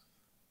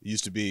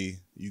used to be,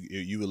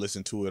 you would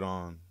listen to it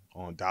on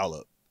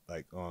dial-up,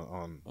 like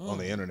on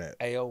the internet.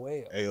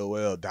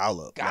 AOL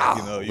dial-up.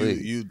 Like,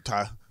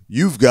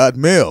 you've got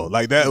mail.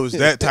 Like that was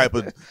that type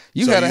of.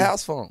 You had a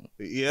house phone.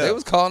 Yeah. They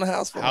was calling a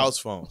house phone. House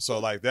phone. So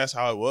like that's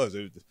how it was.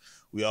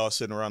 We all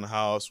sitting around the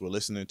house. We're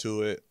listening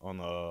to it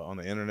on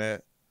the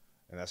internet.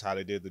 And that's how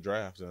they did the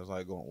draft. And it was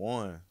like going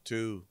 1,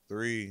 2,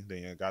 3.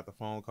 Then you got the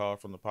phone call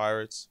from the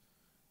Pirates.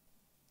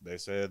 They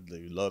said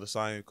they love to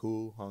sign you.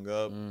 Cool. Hung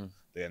up.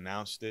 They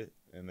announced it,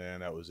 and then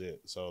that was it.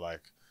 So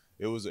like,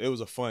 it was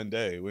a fun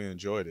day. We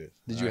enjoyed it.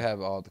 Did you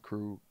have all the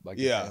crew? Like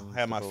I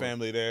had my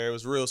family there. It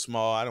was real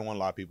small. I didn't want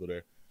a lot of people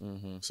there.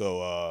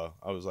 So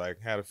I was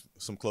like had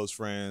some close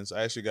friends.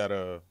 I actually got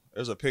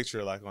there's a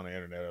picture like on the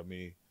internet of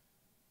me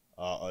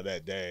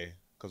that day.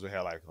 Because we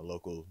had like a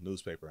local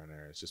newspaper in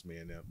there. It's just me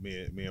and them,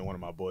 me and one of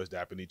my boys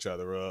dapping each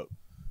other up,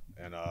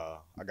 and I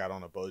got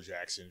on a Bo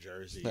Jackson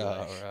jersey. It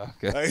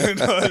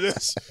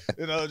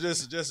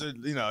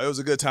was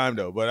a good time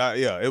though. But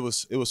it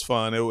was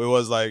fun. It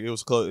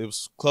was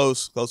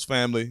close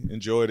family.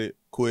 Enjoyed it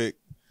quick.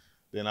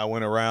 Then I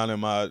went around in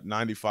my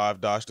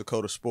 '95 Dodge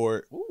Dakota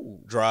Sport,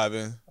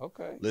 driving,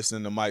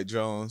 listening to Mike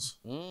Jones.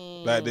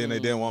 Back then they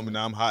didn't want me.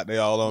 Now I'm hot. They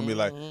all on me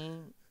like.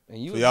 For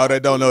y'all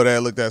that don't know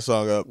that, look that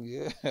song up.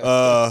 Yeah.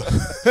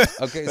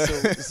 Okay,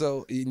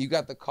 so you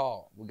got the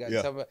call. We got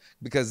to tell me,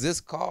 because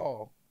this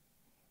call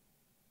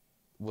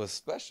was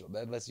special.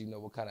 That lets you know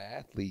what kind of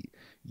athlete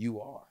you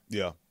are.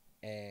 Yeah.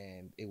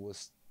 And it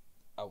was,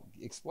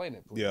 explain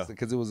it, please. Yeah.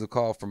 Because it was a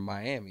call from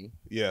Miami.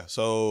 Yeah.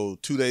 So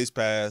 2 days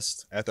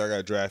passed after I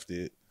got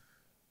drafted.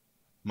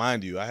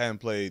 Mind you, I hadn't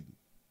played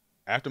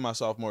after my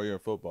sophomore year in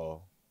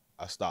football.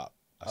 I stopped.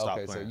 I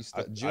stopped playing. So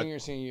you junior,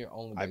 senior year,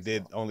 only baseball. I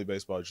did only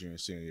baseball junior,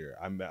 senior year.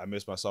 I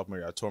missed my sophomore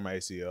year. I tore my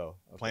ACL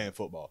playing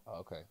football.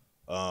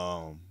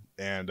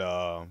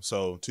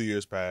 So 2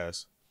 years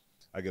passed.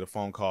 I get a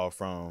phone call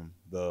from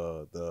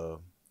a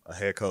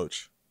head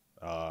coach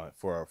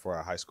for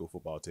our high school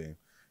football team.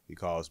 He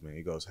calls me.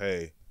 He goes,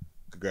 "Hey,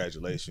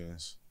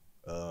 congratulations.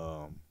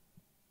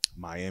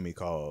 Miami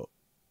called.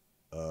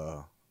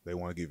 They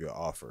want to give you an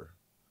offer.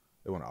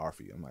 They want to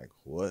offer you." I'm like,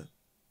 "What?"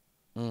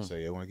 So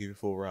they want to give you a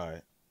full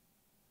ride.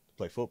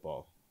 Play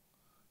football.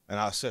 And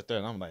I sat there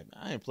and I'm like,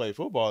 I ain't played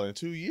football in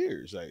 2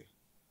 years. Like,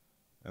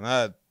 and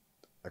I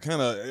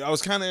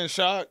was kind of in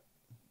shock,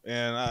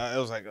 and I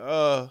was like,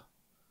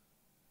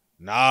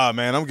 nah,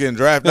 man, I'm getting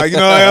drafted. Like,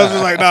 I was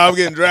just like, nah, I'm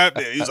getting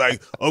drafted. He's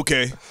like,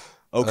 okay.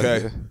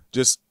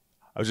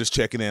 I was just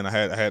checking in. I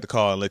had to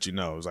call and let you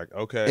know. I was like,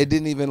 okay. It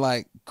didn't even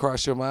like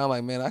cross your mind,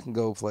 like, man, I can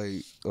go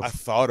play. I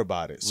thought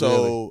about it.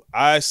 So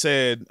I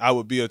said I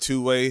would be a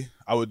two-way.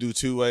 I would do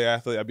two-way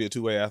athlete. I'd be a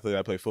two-way athlete.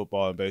 I play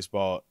football and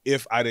baseball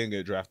if I didn't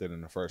get drafted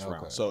in the first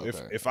round. So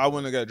if I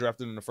wouldn't have got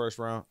drafted in the first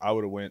round, I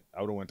would have went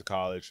to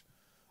college.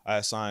 I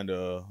had signed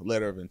a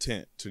letter of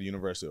intent to the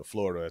University of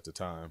Florida at the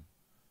time.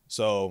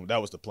 So that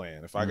was the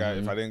plan. If I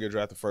didn't get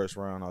drafted first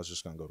round, I was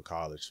just gonna go to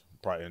college,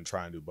 probably, and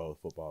try and do both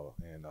football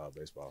and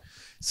baseball.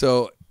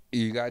 So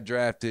you got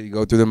drafted, you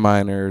go through the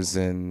minors,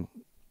 and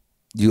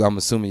I'm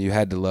assuming you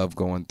had to love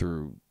going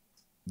through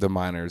the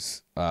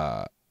minors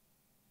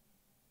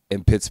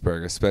in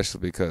Pittsburgh,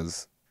 especially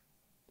because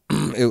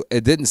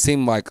it didn't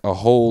seem like a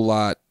whole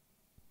lot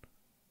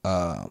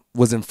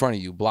was in front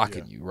of you,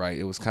 blocking you, right?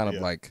 It was kind of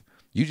like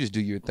you just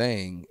do your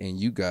thing, and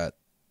you're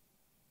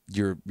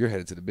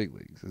headed to the big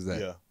leagues. Is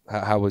that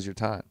how was your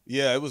time?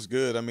 Yeah, it was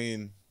good. I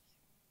mean,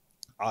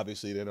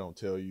 obviously they don't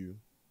tell you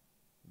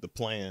the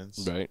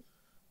plans, right?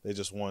 They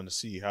just wanted to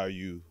see how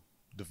you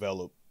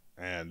develop,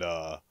 and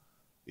I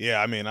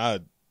mean, I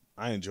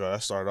enjoyed it. I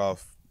started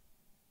off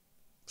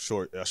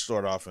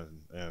in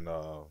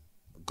the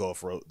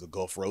Gulf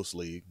Coast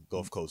League.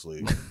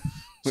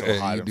 So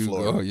hot in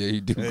Florida.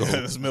 You do go.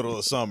 It's middle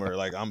of summer.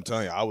 Like, I'm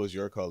telling you, I was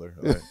your color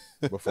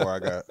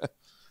before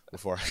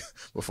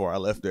I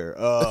left there.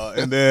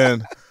 And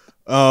then,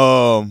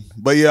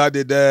 but yeah, I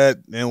did that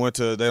and went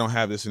to. They don't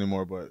have this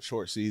anymore, but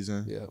short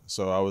season. Yeah.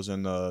 So I was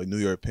in the New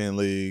York Penn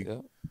League,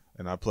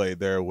 and I played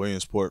there,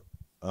 Williamsport.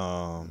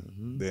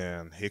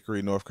 Then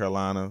Hickory, North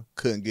Carolina.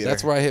 Couldn't get.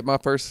 That's where I hit my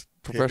first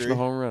professional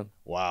home run.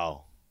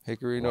 Wow.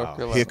 Hickory, North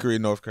Carolina. Hickory,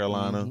 North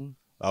Carolina.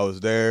 I was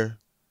there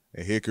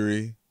in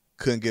Hickory.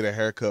 Couldn't get a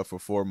haircut for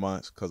 4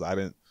 months because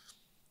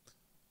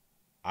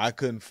I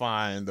couldn't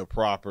find the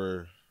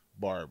proper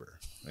barber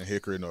in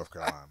Hickory, North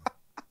Carolina.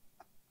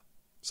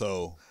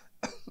 So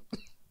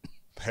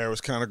hair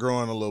was kind of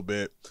growing a little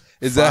bit.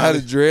 Is that how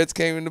the dreads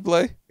came into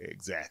play?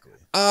 Exactly.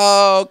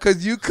 Oh,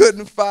 because you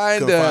couldn't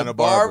find a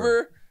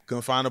barber?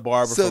 Couldn't find a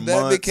barber so for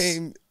that months.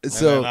 Became and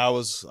so. Then I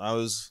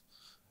was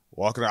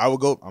walking. I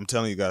would go. I'm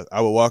telling you guys, I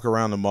would walk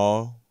around the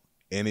mall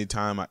any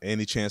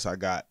chance I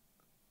got.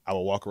 I would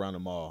walk around the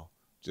mall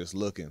just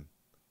looking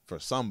for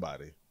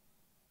somebody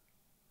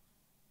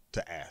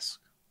to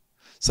ask.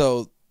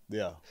 So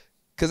yeah,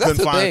 because that's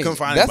the thing. That's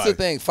anybody. The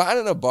thing.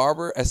 Finding a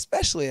barber,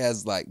 especially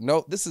as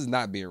this is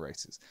not being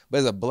racist, but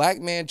as a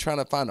black man trying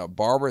to find a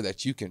barber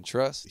that you can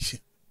trust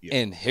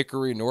in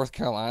Hickory, North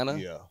Carolina.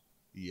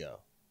 Yeah.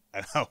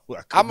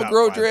 I'm a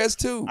grow dreads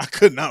too. I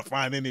could not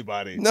find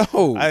anybody.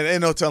 No, I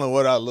ain't no telling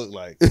what I look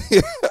like.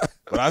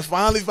 But I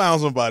finally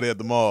found somebody at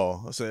the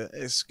mall. I said,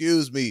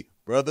 "Excuse me,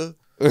 brother,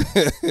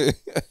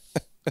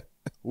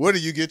 where do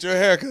you get your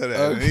haircut at?"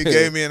 Okay. And he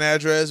gave me an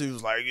address. He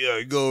was like, "Yeah,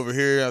 you go over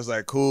here." I was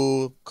like,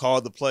 "Cool."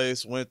 Called the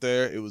place, went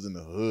there. It was in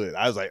the hood.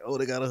 I was like, "Oh,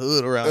 they got a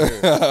hood around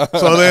here."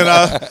 So then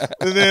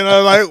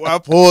I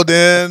pulled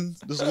in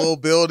this little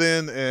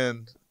building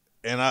and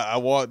I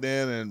walked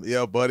in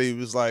and buddy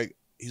was like.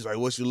 He's like,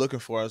 "What you looking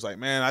for?" I was like,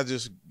 "Man, I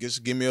just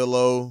give me a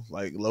low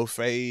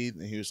fade."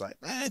 And he was like,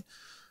 "Man,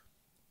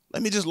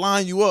 let me just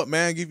line you up,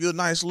 man. Give you a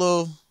nice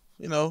little,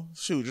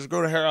 just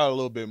grow the hair out a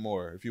little bit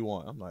more if you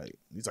want." I'm like,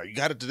 he's like, "You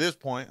got it to this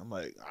point." I'm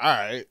like, "All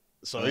right."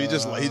 So he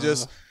just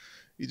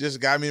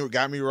got me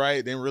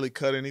right. Didn't really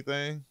cut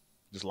anything.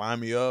 Just line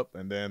me up,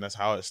 and then that's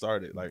how it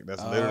started. Like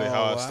that's literally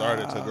how I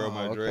started to grow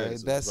my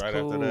dreads. That's right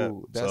cool.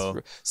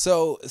 After that.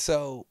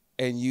 So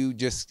and you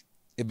just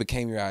it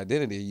became your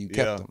identity. You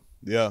kept them.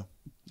 Yeah.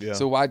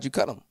 So why'd you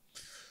cut them?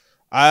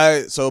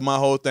 So my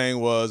whole thing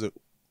was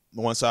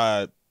once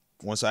I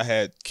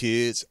had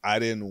kids, I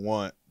didn't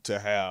want to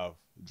have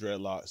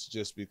dreadlocks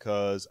just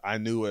because I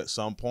knew at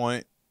some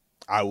point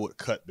I would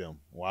cut them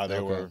while they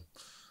were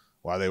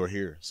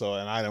here. So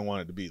and I didn't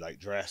want it to be like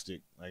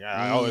drastic. Like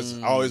I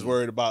always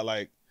worried about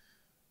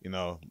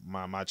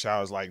my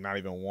child's like not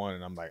even one,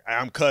 and I'm like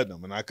I'm cutting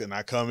them, and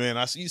I come in.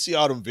 You see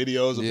all them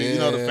videos of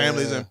the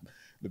families and.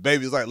 The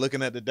baby's like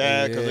looking at the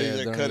dad because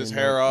they cut his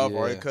hair off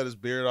or he cut his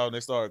beard off and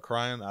they started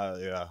crying.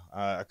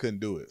 I couldn't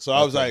do it. So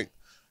I was like,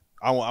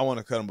 I want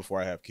to cut them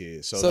before I have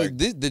kids. So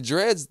the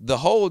dreads, the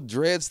whole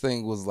dreads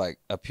thing was like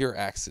a pure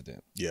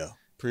accident. Yeah,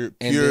 pure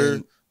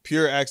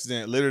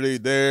accident.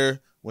 Literally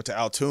went to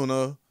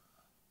Altoona,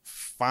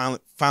 found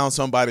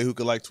somebody who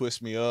could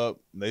twist me up.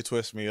 They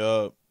twist me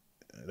up.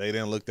 They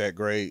didn't look that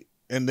great.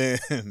 And then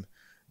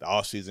the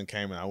off season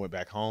came and I went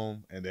back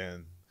home. And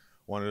then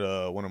one of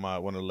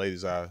the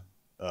ladies I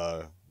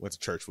went to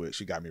church with,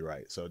 she got me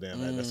right. So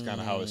then that's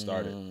kind of how it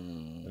started,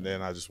 and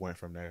then I just went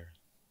from there.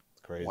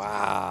 It's crazy.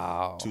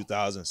 Wow.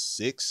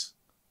 2006,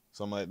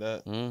 something like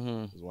that.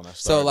 Is when I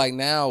started. So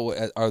now,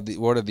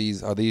 what are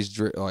these? Are these these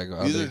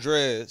are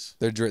dreads?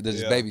 They're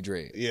just baby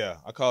dread. Yeah,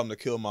 I call them the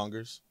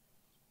Killmongers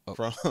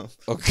from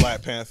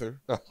Black Panther.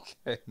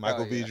 Okay,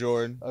 Michael B.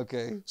 Jordan.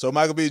 Okay. So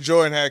Michael B.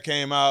 Jordan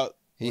came out.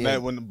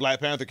 When the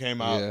Black Panther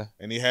came out,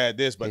 and he had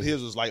this, but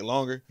his was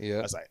longer. Yeah.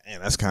 I was like,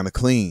 man, that's kind of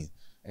clean.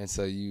 And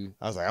so I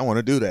was like, I want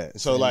to do that.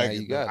 So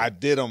I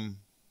did them.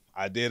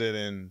 I did it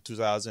in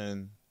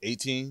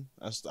 2018.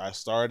 I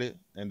started,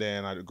 and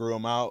then I grew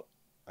them out,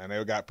 and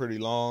they got pretty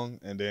long.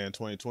 And then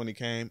 2020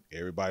 came.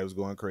 Everybody was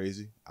going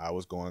crazy. I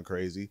was going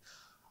crazy.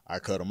 I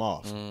cut them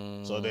off.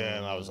 So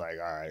then I was like,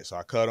 all right. So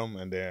I cut them,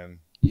 and then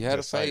you had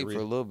a fade for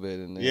a little bit.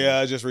 And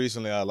then, just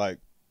recently I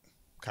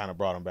kind of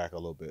brought them back a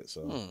little bit.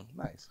 So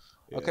nice.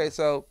 Yeah. Okay,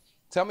 so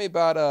Tell me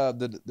about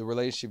the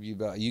relationship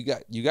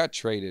you got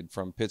traded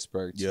from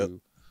Pittsburgh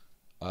to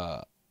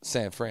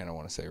San Fran, I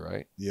want to say,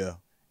 right? Yeah.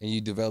 And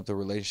you developed a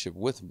relationship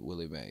with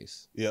Willie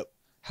Mays. Yep.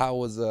 How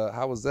was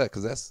that?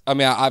 Because that's, I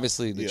mean,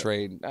 obviously the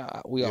trade,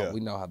 we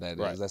know how that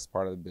is. That's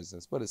part of the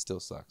business, but it still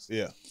sucks.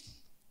 Yeah.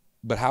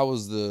 But how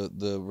was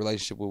the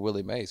relationship with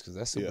Willie Mays? Because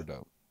that's super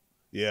dope.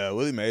 Yeah,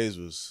 Willie Mays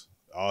was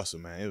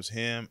awesome, man. It was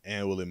him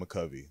and Willie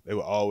McCovey. They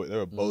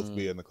would both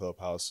be in the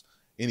clubhouse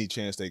any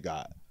chance they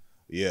got.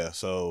 Yeah,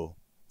 so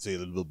see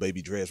the little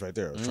baby dreads right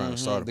there. I was trying to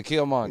start them. The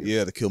Killmongers.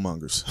 Yeah, the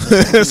Killmongers.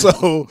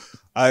 So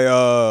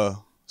I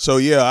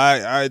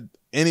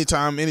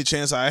anytime, any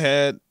chance I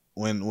had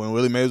when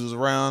Willie Mays was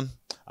around,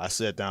 I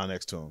sat down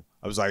next to him.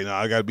 I was like, no,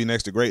 I got to be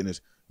next to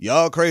greatness.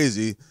 Y'all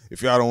crazy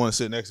if y'all don't want to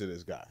sit next to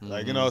this guy.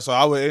 Like, you know,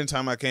 so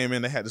anytime I came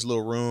in, they had this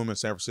little room in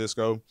San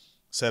Francisco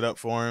set up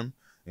for him.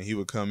 And he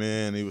would come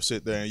in, he would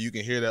sit there, and you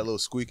can hear that little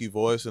squeaky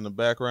voice in the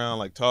background,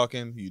 like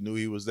talking. You knew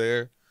he was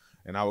there.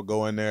 And I would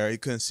go in there. He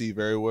couldn't see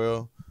very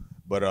well,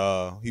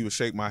 but he would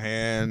shake my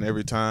hand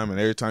every time. And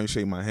every time he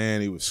shake my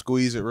hand, he would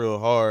squeeze it real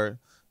hard.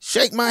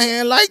 Shake my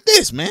hand like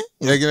this, man.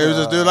 Like, it was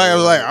just do like, I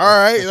was like, all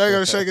right, I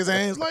gotta shake his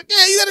hand. He's like,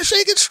 yeah, you gotta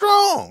shake it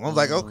strong. I was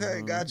like,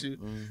 okay, got you.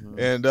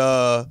 And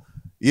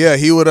yeah,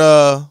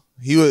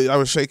 I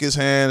would shake his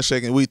hand,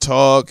 we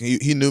talk.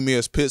 He knew me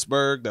as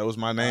Pittsburgh. That was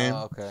my name.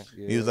 Oh, okay.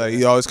 Yeah, he was like,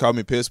 he always called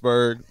me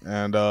Pittsburgh.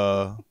 And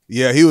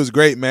yeah, he was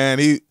great, man.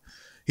 He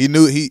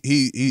knew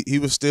he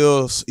was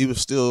still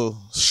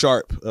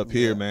sharp up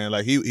here, man.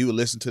 Like he would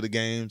listen to the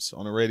games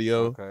on the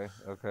radio.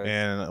 Okay.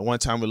 And one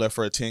time we left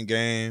for a 10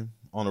 game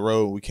on the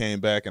road. We came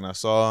back and I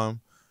saw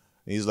him.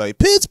 He's like,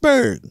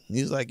 Pittsburgh.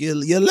 He's like, you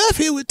left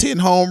here with 10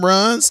 home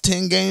runs,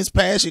 10 games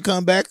past, you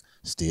come back,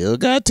 still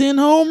got 10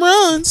 home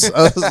runs.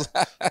 I was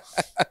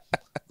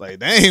like,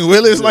 dang,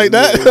 Willis like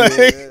that.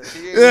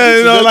 Yeah,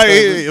 you know, like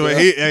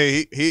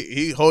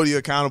he hold you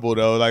accountable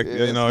though. Like,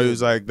 you know, he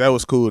was like, that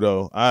was cool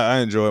though. I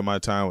enjoyed my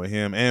time with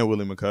him and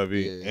Willie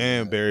McCovey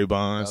and Barry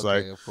Bonds. Okay,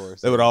 like, of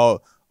course. they would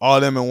all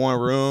of them in one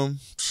room.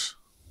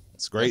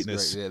 It's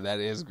greatness. Yeah, that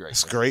is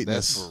greatness. It's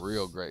greatness. That's for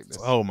real greatness.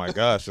 Oh my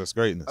gosh, that's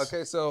greatness.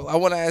 Okay, so I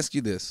want to ask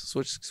you this.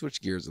 Switch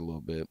gears a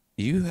little bit.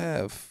 You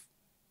have,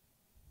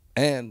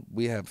 and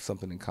we have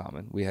something in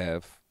common. We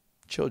have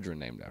children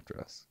named after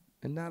us,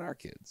 and not our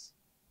kids.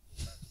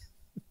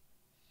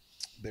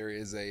 There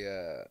is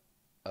a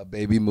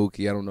baby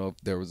Mookie. I don't know if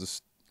there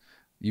was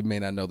you may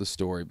not know the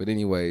story, but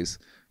anyways,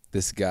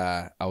 this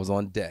guy, I was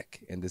on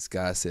deck, and this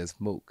guy says,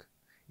 Mook,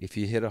 if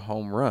you hit a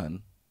home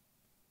run,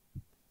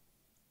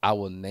 I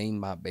will name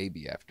my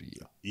baby after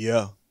you.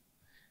 Yeah.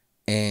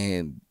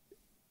 And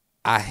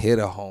I hit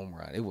a home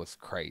run. It was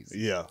crazy.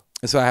 Yeah.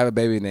 And so I have a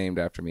baby named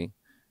after me.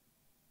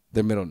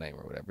 Their middle name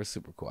or whatever. It's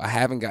super cool. I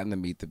haven't gotten to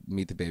meet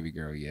the baby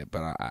girl yet,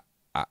 but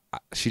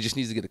she just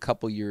needs to get a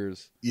couple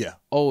years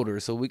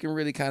older so we can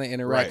really kind of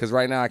interact. Because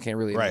right now I can't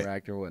really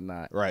interact or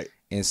whatnot. Right.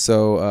 And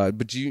so,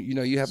 but you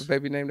know, you have a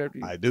baby named after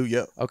you? I do,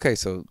 yep. Okay,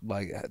 so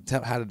like,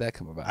 how did that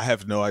come about? I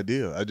have no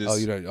idea. I just. Oh,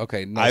 you don't.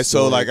 Okay. No I was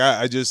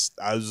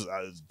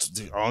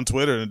on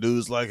Twitter and the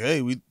dude's like,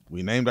 hey, we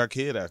named our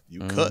kid after you,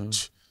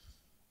 Kutch,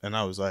 and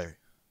I was like,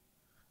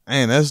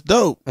 man, that's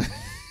dope.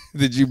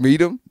 Did you meet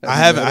him? I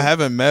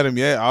haven't met him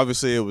yet.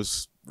 Obviously, it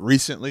was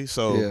recently,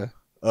 so yeah.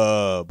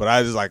 But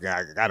I just like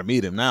I got to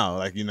meet him now.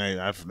 Like, you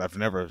know, I've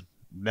never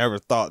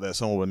thought that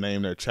someone would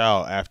name their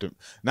child after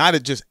not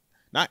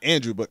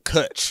Andrew, but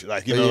Kutch.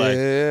 Like, you know,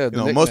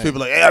 most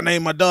people are like, hey, I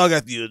named my dog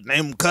after you.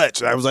 Name him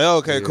Kutch. I was like, oh,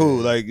 okay,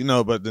 cool. Like, you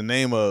know, but the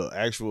name of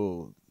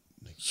actual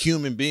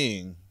human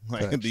being,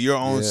 like Kutch. Your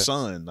own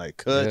son, like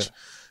Kutch,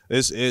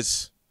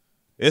 it's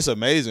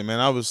amazing, man.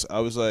 I was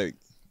like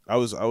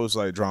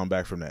drawn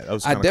back from that.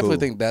 I definitely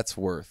think that's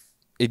worth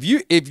if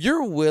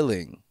you're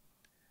willing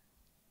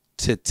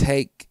to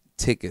take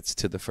tickets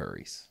to the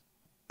furries.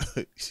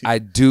 I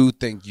do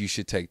think you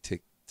should take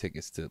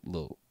tickets to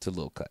Lil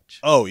Kutch.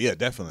 Oh yeah,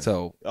 definitely.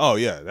 So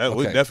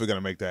we're definitely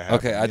gonna make that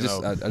happen. Okay, I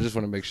just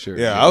want to make sure.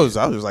 Yeah, I was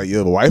like,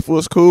 the wife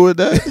was cool with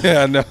that.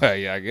 Yeah, no,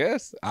 yeah, I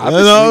guess.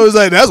 Obviously. You know, it was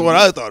like that's what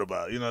I thought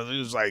about. You know, it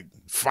was like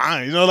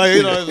fine. You know, like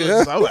I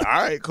was like,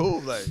 all right, cool.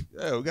 Like,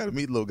 yeah, we got to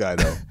meet the little guy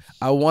though.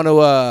 I want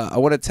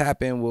to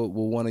tap in with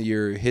one of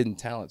your hidden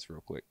talents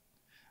real quick.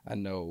 I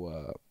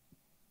know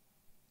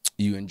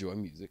you enjoy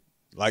music.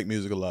 Like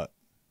music a lot.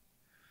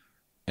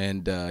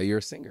 And you're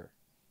a singer.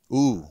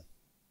 Ooh.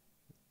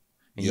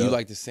 And you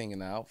like to sing in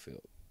the outfield.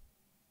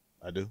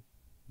 I do.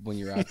 When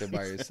you're out there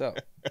by yourself.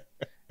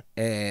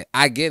 And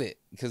I get it.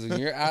 Because when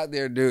you're out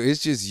there, dude,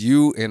 it's just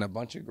you and a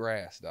bunch of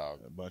grass,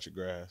 dog. A bunch of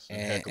grass.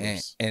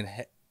 And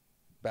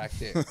back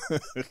there.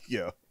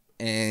 Yeah.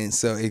 And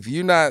so if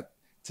you're not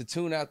to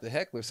tune out the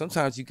heckler,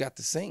 sometimes you got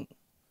to sing.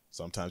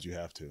 Sometimes you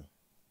have to.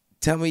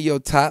 Tell me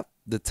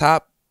the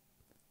top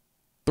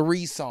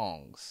 3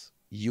 songs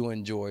you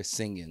enjoy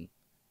singing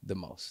the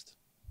most.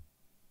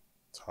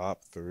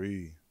 Top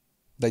 3.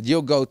 That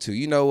you'll go to.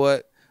 You know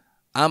what?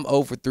 I'm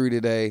 0 for 3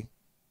 today.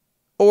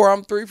 Or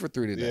I'm 3 for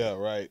 3 today. Yeah,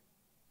 right.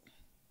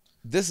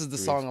 This is the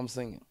song I'm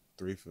singing.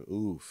 3 for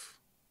oof.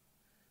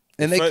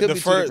 And they could be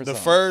two different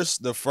songs.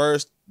 The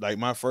like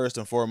my first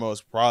and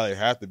foremost probably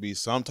have to be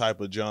some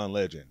type of John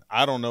Legend.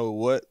 I don't know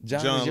what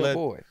John is your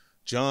boy.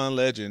 John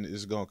Legend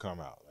is gonna come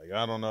out. Like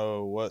I don't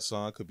know what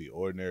song. It could be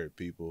Ordinary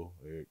People.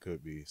 It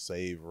could be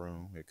Save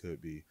Room. It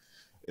could be.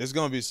 It's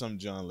gonna be some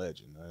John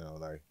Legend. You know,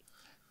 like.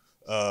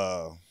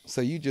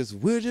 So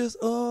we're just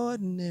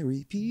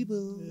ordinary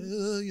people.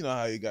 You know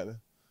how you got to.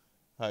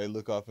 How you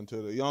look off into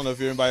the. You don't know if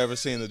anybody ever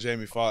seen the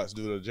Jamie Foxx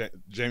do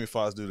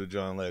the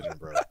John Legend,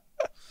 bro.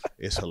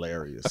 It's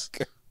hilarious.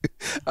 Okay.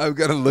 I've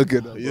got to look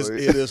it up. It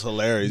is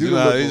hilarious. You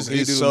know,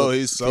 he's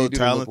so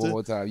talented. One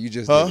more time. You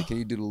just did it. Can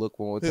you do the look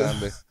one more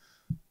time, man?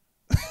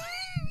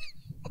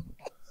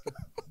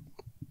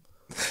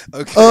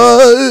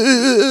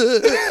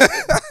 Okay.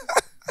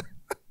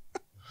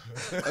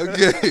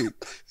 Okay.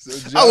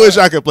 So John, I wish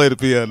I could play the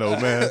piano,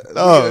 man. I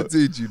gotta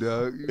teach you,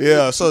 dog.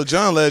 Yeah. So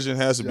John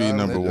Legend has to be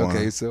number one.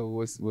 Okay. So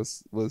what's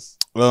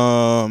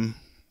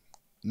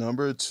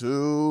number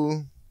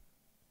two?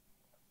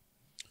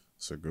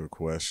 That's a good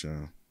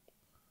question.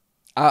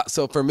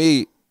 So for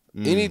me,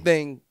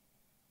 anything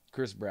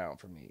Chris Brown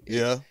for me.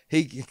 Yeah.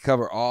 He can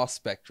cover all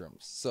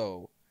spectrums.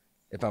 So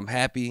if I'm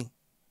happy,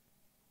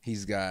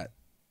 he's got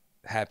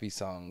happy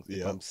songs.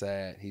 If I'm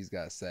sad, he's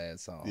got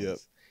sad songs. Yep.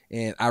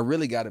 And I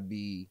really got to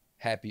be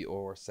happy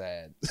or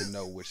sad to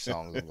know which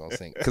songs I'm going to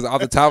sing. Because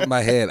off the top of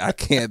my head, I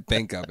can't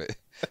think of it.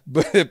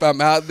 But if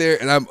I'm out there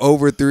and I'm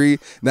over 3,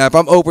 now if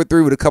I'm over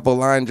 3 with a couple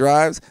line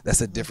drives,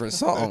 that's a different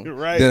song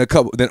right.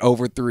 than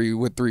over 3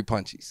 with 3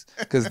 punchies.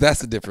 Because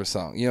that's a different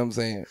song. You know what I'm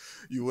saying?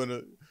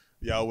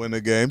 Y'all win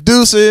the game.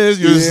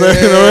 Deuces. You're saying,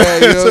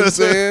 right? You know what I'm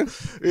saying?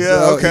 Yeah,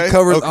 so okay. He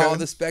covers all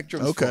the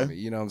spectrums for me.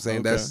 You know what I'm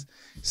saying? Okay. That's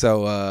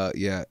so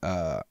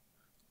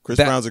Chris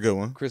Brown's a good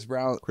one. Chris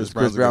Brown's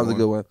a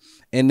good one.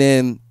 And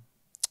then,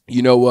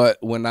 you know what?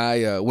 When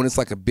it's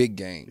like a big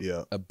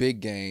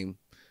game,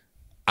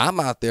 I'm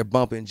out there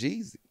bumping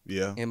Jeezy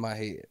in my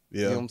head.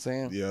 You know what I'm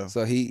saying? Yeah.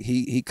 So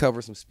he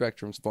covers some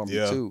spectrums for me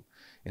too.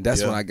 And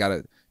that's when I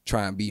gotta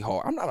try and be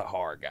hard. I'm not a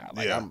hard guy.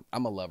 Like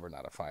I'm a lover,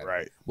 not a fighter.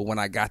 Right. But when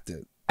I got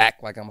to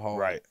act like I'm hard,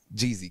 right.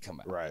 Jeezy come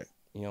out. Right.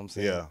 You know what I'm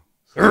saying? Yeah.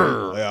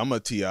 Yeah, I'm a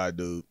T.I.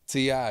 dude.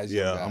 T.I. is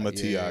your guy. I'm a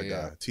T.I.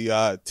 guy.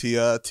 T.I.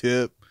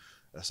 Tip.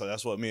 So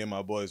that's what me and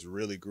my boys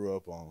really grew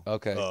up on.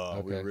 Okay.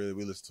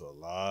 We listen to a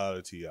lot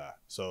of T.I.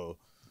 So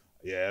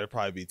yeah, it'd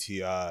probably be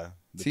T.I.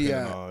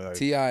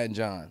 T.I. and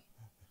John.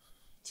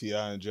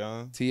 T.I. and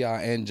John.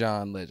 T.I. and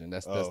John Legend.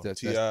 That's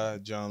T.I.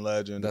 John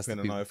Legend.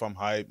 Depending on if I'm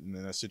hyped and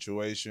in that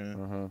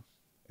situation.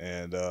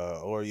 And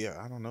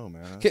I don't know,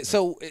 man. Okay,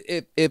 so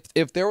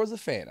if there was a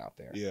fan out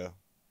there,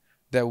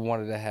 that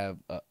wanted to have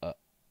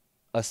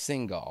a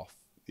sing off,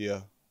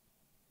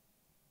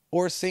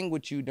 or sing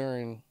with you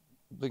during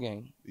the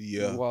game,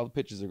 while the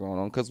pitches are going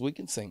on, because we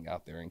can sing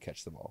out there and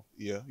catch the ball.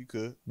 Yeah, you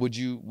could. Would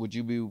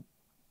you be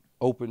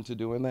open to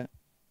doing that?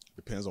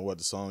 Depends on what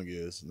the song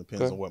is, and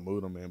depends on what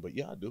mood I'm in. But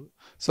yeah, I do it.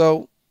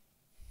 So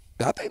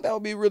I think that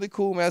would be really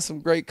cool, man. Some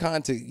great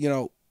content. You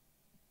know,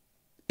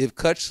 if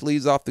Kutch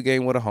leads off the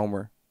game with a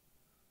homer,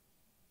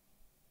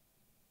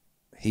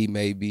 he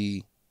may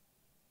be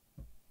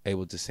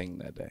able to sing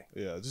that day.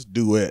 Yeah, just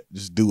duet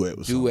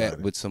with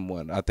somebody. With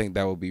someone. I think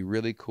that would be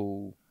really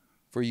cool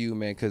for you,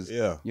 man, because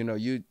you know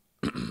you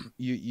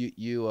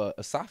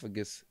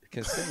esophagus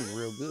can sing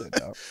real good,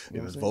 dog. You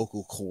know his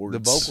vocal cords. The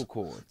vocal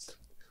cords.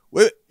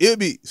 Well, it'd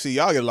be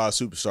y'all get a lot of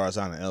superstars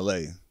out in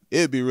LA.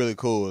 It'd be really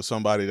cool if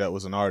somebody that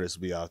was an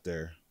artist be out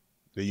there.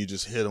 That you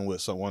just hit them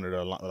with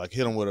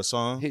hit them with a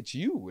song. Hit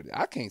you with it.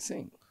 I can't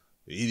sing.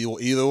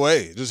 Either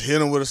way, just hit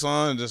them with a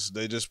song and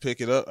they just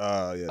pick it up.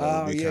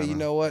 You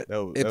know what?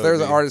 If there's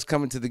an artist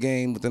coming to the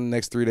game within the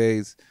next 3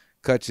 days,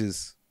 Kutch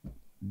is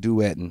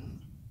duetting.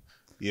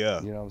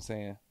 Yeah, you know what I'm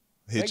saying.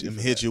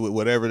 Hit you with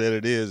whatever that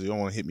it is. You don't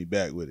want to hit me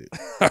back with it.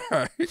 All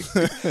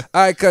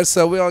right, Kutch.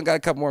 So we only got a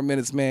couple more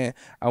minutes, man.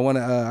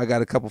 I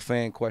got a couple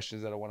fan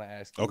questions that I want to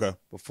ask you. Okay.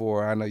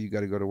 Before I know you got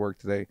to go to work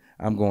today,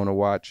 I'm going to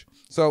watch.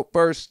 So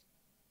first,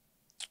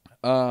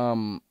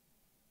 you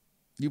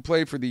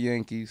played for the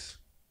Yankees.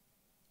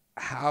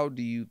 How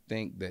do you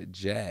think that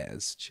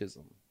Jazz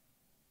Chisholm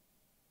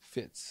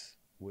fits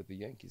with the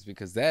Yankees?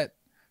 Because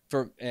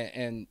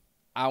and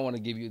I want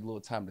to give you a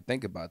little time to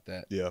think about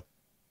that. Yeah.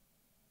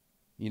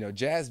 You know,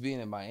 Jazz being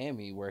in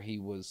Miami where he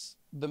was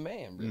the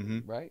man,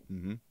 really, right?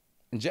 Mm-hmm.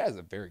 And Jazz is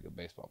a very good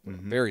baseball player,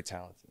 very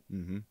talented.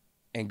 Mm-hmm.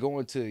 And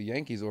going to the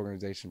Yankees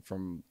organization,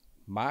 from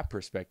my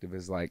perspective,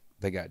 is like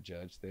they got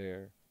Judge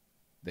there,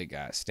 they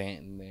got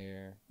Stanton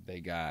there, they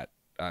got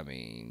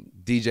DJ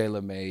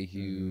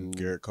LeMahieu,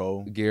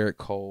 Gerrit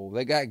Cole.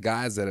 They got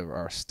guys that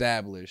are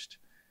established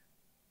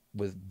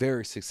with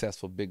very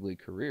successful big league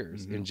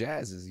careers, and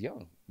Jazz is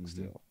young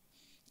still,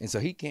 and so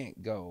he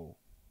can't go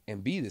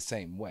and be the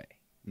same way.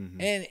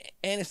 And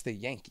it's the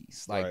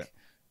Yankees. Like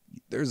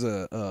there's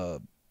a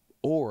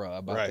aura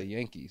about the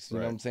Yankees. You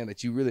know what I'm saying?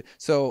 That you really.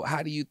 So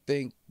how do you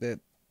think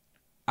that?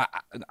 I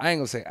ain't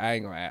gonna say I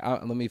ain't gonna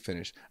add. Let me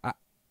finish.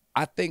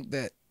 I think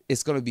that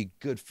it's gonna be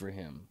good for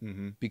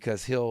him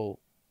because he'll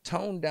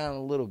tone down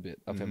a little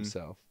bit of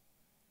himself,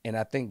 and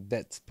I think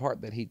that's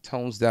part that he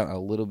tones down a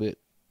little bit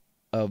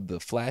of the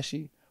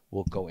flashy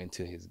will go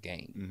into his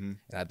game. Mm-hmm.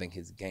 And I think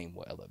his game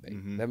will elevate.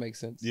 Mm-hmm. That makes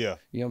sense? Yeah.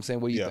 You know what I'm saying?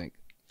 What do you think?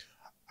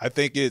 I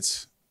think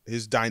it's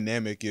his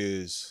dynamic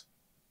is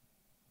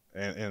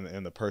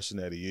and the person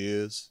that he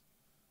is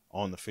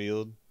on the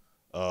field.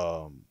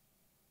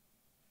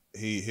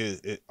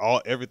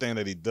 Everything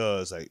that he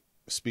does like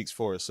speaks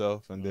for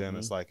itself, and then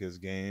it's like his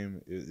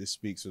game it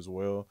speaks as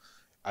well.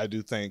 I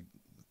do think,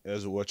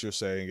 as what you're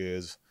saying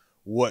is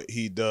what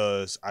he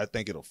does, I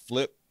think it'll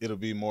flip. It'll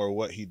be more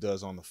what he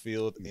does on the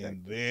field,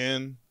 and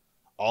then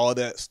all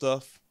that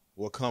stuff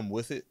will come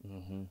with it.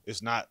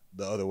 It's not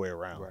the other way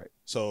around. Right.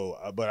 So,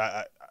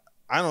 but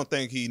I don't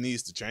think he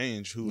needs to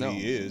change who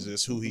he is.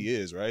 It's who he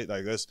is, right?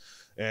 Like that's,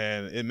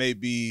 and it may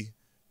be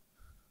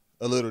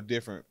a little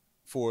different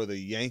for the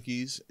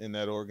Yankees in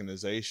that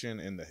organization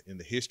in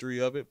the history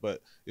of it,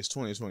 but it's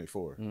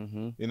 2024.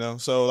 You know,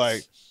 so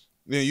like,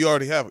 you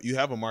know, you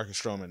have a Marcus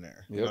Stroman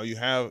there. You know, you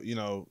have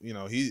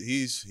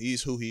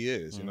he's who he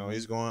is. You know,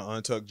 he's going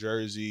untucked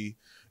jersey.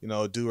 You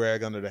know,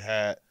 do-rag under the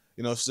hat.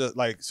 You know, so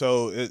like,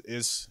 so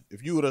it's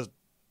if you would have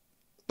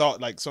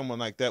thought like someone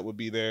like that would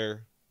be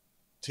there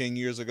 10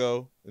 years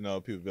ago, you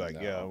know, people would be like,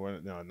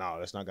 no,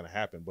 that's not going to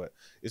happen. But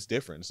it's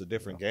different. It's a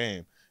different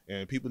game,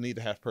 and people need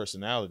to have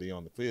personality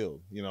on the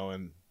field. You know,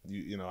 and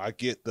you know, I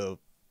get the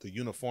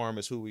uniform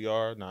is who we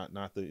are, not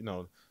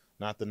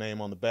the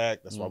name on the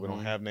back. That's why we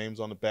don't have names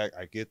on the back.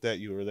 I get that.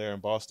 You were there in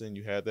Boston.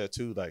 You had that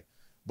too. Like,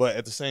 but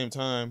at the same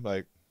time,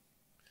 like,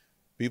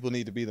 people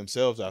need to be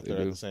themselves out there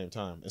at the same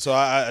time. And so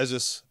I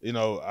just, you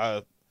know,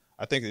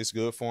 I think it's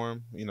good for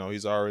him. You know,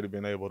 he's already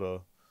been able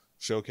to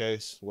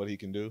showcase what he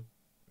can do.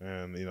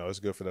 And, you know, it's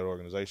good for that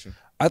organization.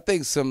 I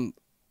think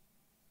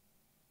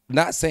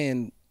not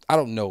saying, I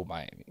don't know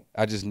Miami.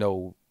 I just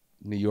know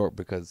New York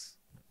because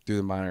through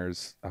the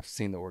minors, I've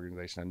seen the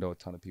organization. I know a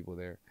ton of people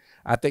there.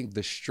 I think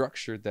the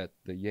structure that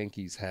the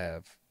Yankees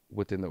have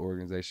within the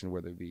organization,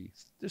 whether it be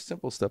just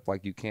simple stuff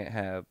like you can't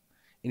have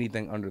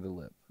anything under the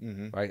lip,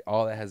 right?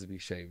 All that has to be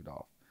shaved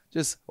off.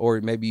 Or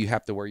maybe you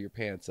have to wear your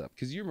pants up,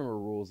 because you remember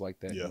rules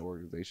like that in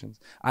organizations.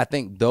 I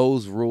think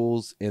those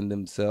rules in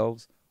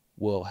themselves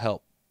will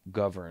help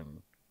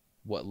govern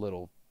what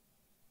little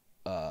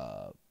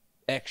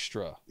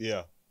extra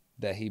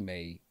that he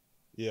may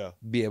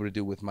be able to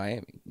do with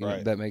Miami. You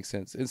know, that makes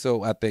sense. And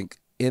so I think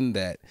in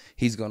that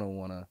he's going to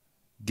want to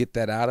get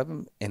that out of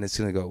him, and it's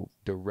going to go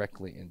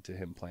directly into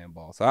him playing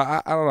ball. So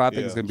I don't know. I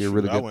think it's going to be a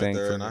really good thing. I went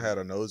there and I had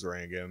a nose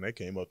ring in, and they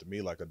came up to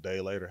me like a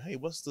day later. Hey,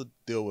 what's the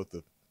deal with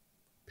the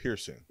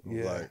piercing? I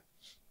was like,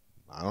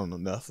 I don't know,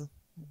 nothing.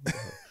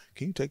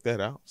 Can you take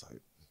that out? I was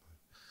like,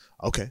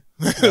 okay.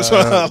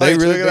 So they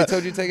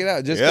told you to take it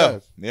out just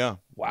yeah.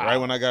 Wow. Right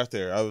when I got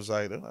there, I was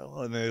like,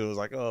 and it was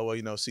like, oh well,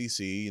 you know,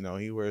 CC, you know,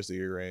 he wears the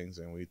earrings,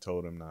 and we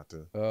told him not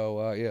to.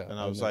 Oh yeah. And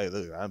I was like,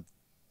 look,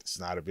 it's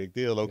not a big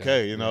deal,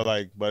 okay, you know,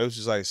 like, but it was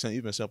just like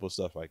even simple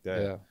stuff like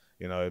that. Yeah.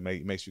 You know, it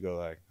makes you go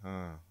like,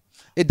 huh.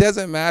 It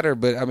doesn't matter,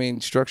 but I mean,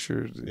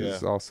 structure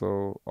is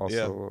also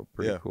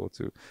pretty cool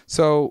too.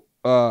 So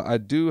I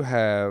do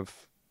have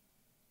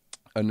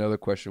another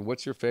question.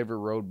 What's your favorite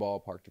road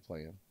ballpark to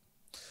play in?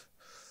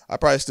 I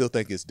probably still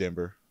think it's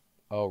Denver.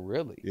 Oh,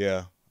 really?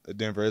 Yeah,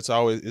 Denver.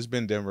 It's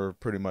been Denver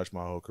pretty much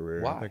my whole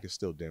career. Why? I think it's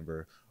still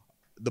Denver.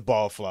 The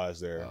ball flies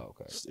there. Oh,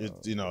 okay.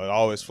 You know, it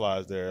always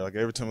flies there. Like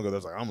every time I go there,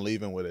 it's like I'm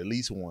leaving with at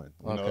least one.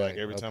 You know, like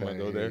every time I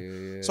go there.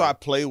 Yeah. So I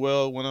play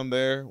well when I'm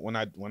there. When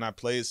I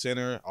played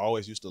center, I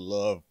always used to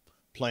love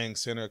playing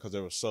center because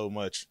there was so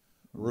much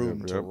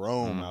room to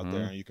roam out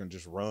there, and you can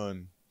just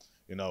run,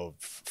 you know,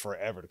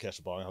 forever to catch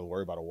the ball. You don't have to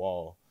worry about a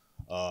wall.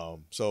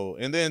 So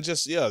and then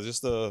just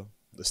the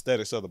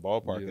aesthetics of the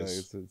ballpark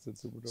is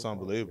it's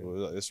unbelievable.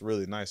 Ballpark, It's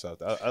really nice out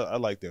there. I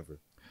like Denver.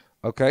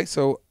 Okay,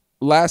 so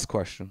last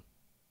question.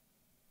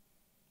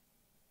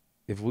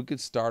 If we could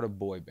start a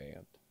boy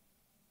band,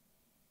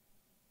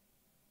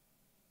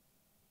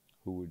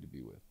 who would it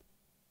be with?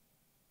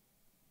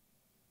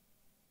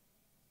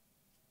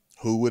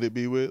 Who would it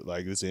be with?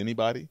 Like, is it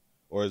anybody?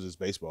 Or is this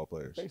baseball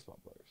players? Baseball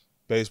players.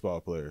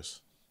 Baseball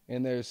players.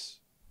 And there's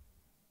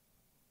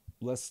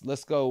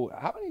let's go.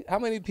 How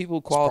many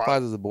people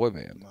qualifies as a boy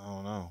band? I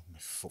don't know.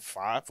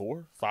 5,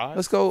 4, 5.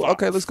 Let's go. 5.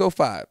 Okay, let's go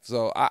 5.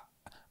 So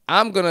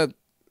I'm gonna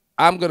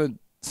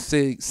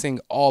sing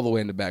all the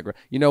way in the background.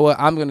 You know what?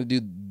 I'm gonna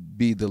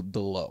be the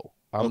low.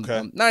 I'm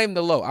not even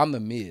the low. I'm the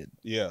mid.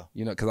 Yeah.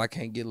 You know, because I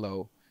can't get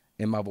low,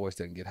 and my voice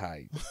doesn't get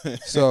high.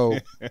 So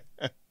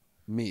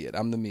mid.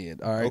 I'm the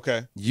mid. All right.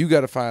 Okay. You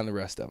got to find the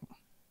rest of them.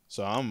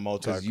 So I'm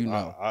multi. You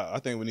know. I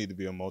think we need to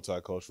be a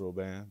multicultural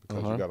band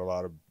because you got a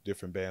lot of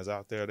different bands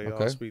out there. They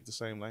all speak the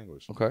same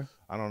language. Okay.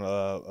 I don't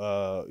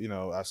know. You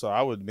know. So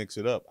I would mix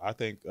it up. I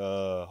think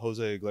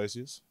Jose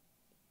Iglesias.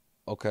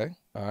 Okay.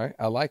 All right.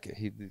 I like it.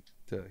 He could.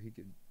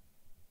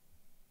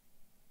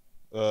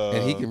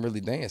 And he can really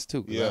dance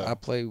too. Yeah. I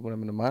played with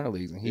him in the minor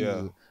leagues, and he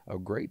was a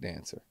great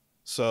dancer.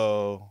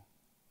 So,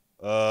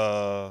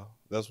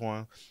 that's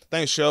one. I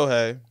think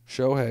Shohei.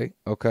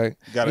 Okay.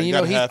 And you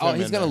know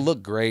he's gonna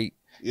look great.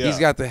 Yeah. He's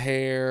got the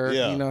hair.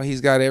 Yeah. You know,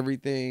 he's got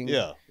everything.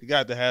 Yeah. You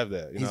got to have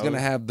that. He's gonna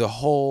have the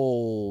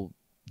whole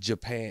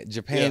Japan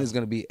is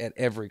going to be at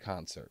every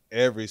concert.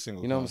 Every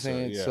single. You know concert, what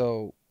I'm saying? Yeah.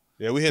 So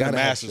we hit the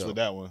Masters with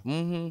that one.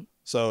 Mm-hmm.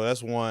 So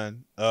that's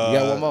one. You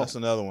got one more. That's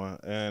another one,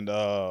 and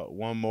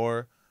one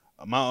more.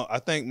 I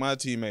think my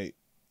teammate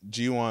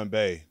G1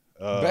 Bay.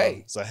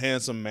 It's a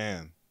handsome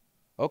man.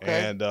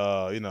 Okay. And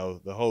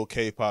the whole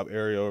K-pop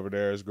area over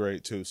there is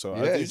great too. So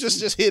I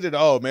just hit it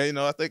all, man.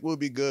 I think we'll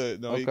be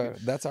good. Okay,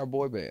 that's our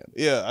boy band.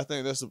 Yeah, I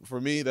think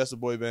for me that's a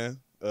boy band.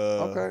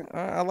 Okay,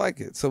 I like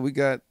it. So we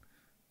got.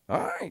 All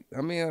right.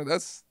 I mean,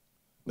 that's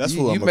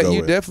who I'm gonna go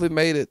you with. definitely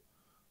made it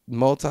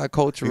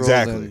multicultural.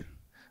 Exactly.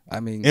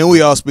 And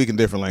we all speaking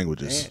different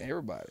languages. And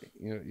everybody,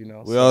 you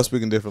know. We all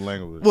speaking different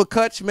languages. Well,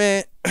 Cutch,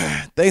 man,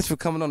 thanks for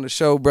coming on the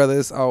show, brother.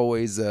 It's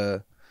always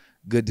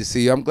good to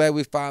see you. I'm glad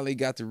we finally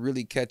got to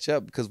really catch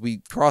up because we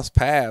cross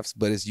paths,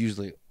 but it's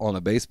usually on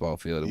a baseball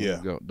field.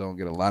 Yeah. We don't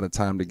get a lot of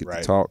time to get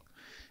to talk.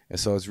 And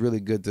so it's really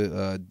good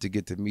to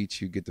get to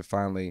meet you, get to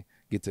finally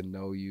get to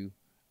know you,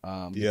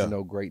 get to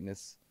know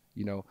greatness.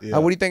 You know,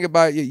 what do you think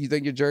about you? You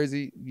think your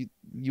jersey?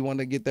 You want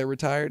to get that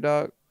retired,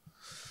 dog?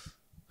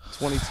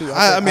 22.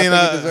 I think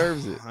it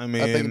deserves it. I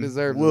think it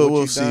deserves it.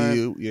 We'll see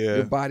you. Yeah,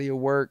 your body of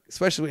work,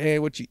 especially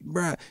what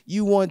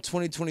you won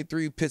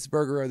 2023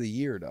 Pittsburgher of the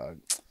Year, dog.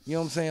 You know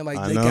what I'm saying?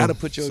 Like they got to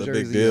put your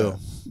jersey. Big deal. Up,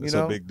 it's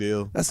a big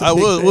deal. That's a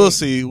big thing. We'll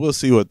see. We'll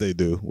see what they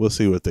do. We'll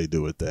see what they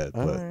do with that.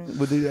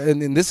 But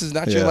and this is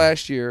not your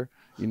last year.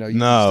 You know,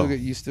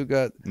 you still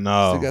got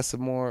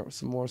some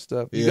more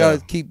stuff. You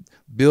gotta keep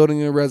building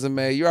your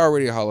resume. You're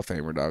already a Hall of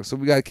Famer, dog. So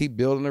we gotta keep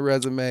building a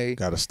resume.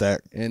 Got to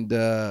stack and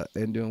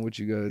doing what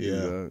you gotta do.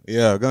 Dog.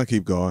 Yeah, we're gonna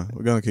keep going.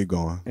 We're gonna keep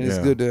going. And it's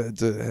good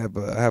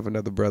to have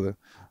another brother.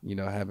 You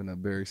know, having a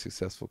very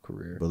successful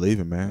career. Believe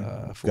it, man.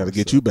 Got to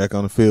get you back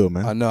on the field,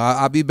 man. I know.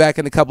 I'll be back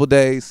in a couple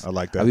days. I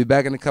like that. I'll be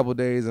back in a couple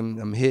days.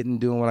 I'm hitting,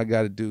 doing what I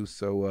got to do.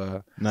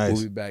 So nice.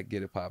 We'll be back,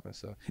 get it popping.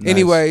 So,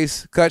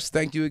 anyways, Kutch,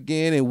 thank you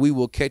again, and we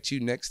will catch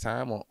you next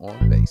time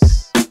on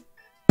Base.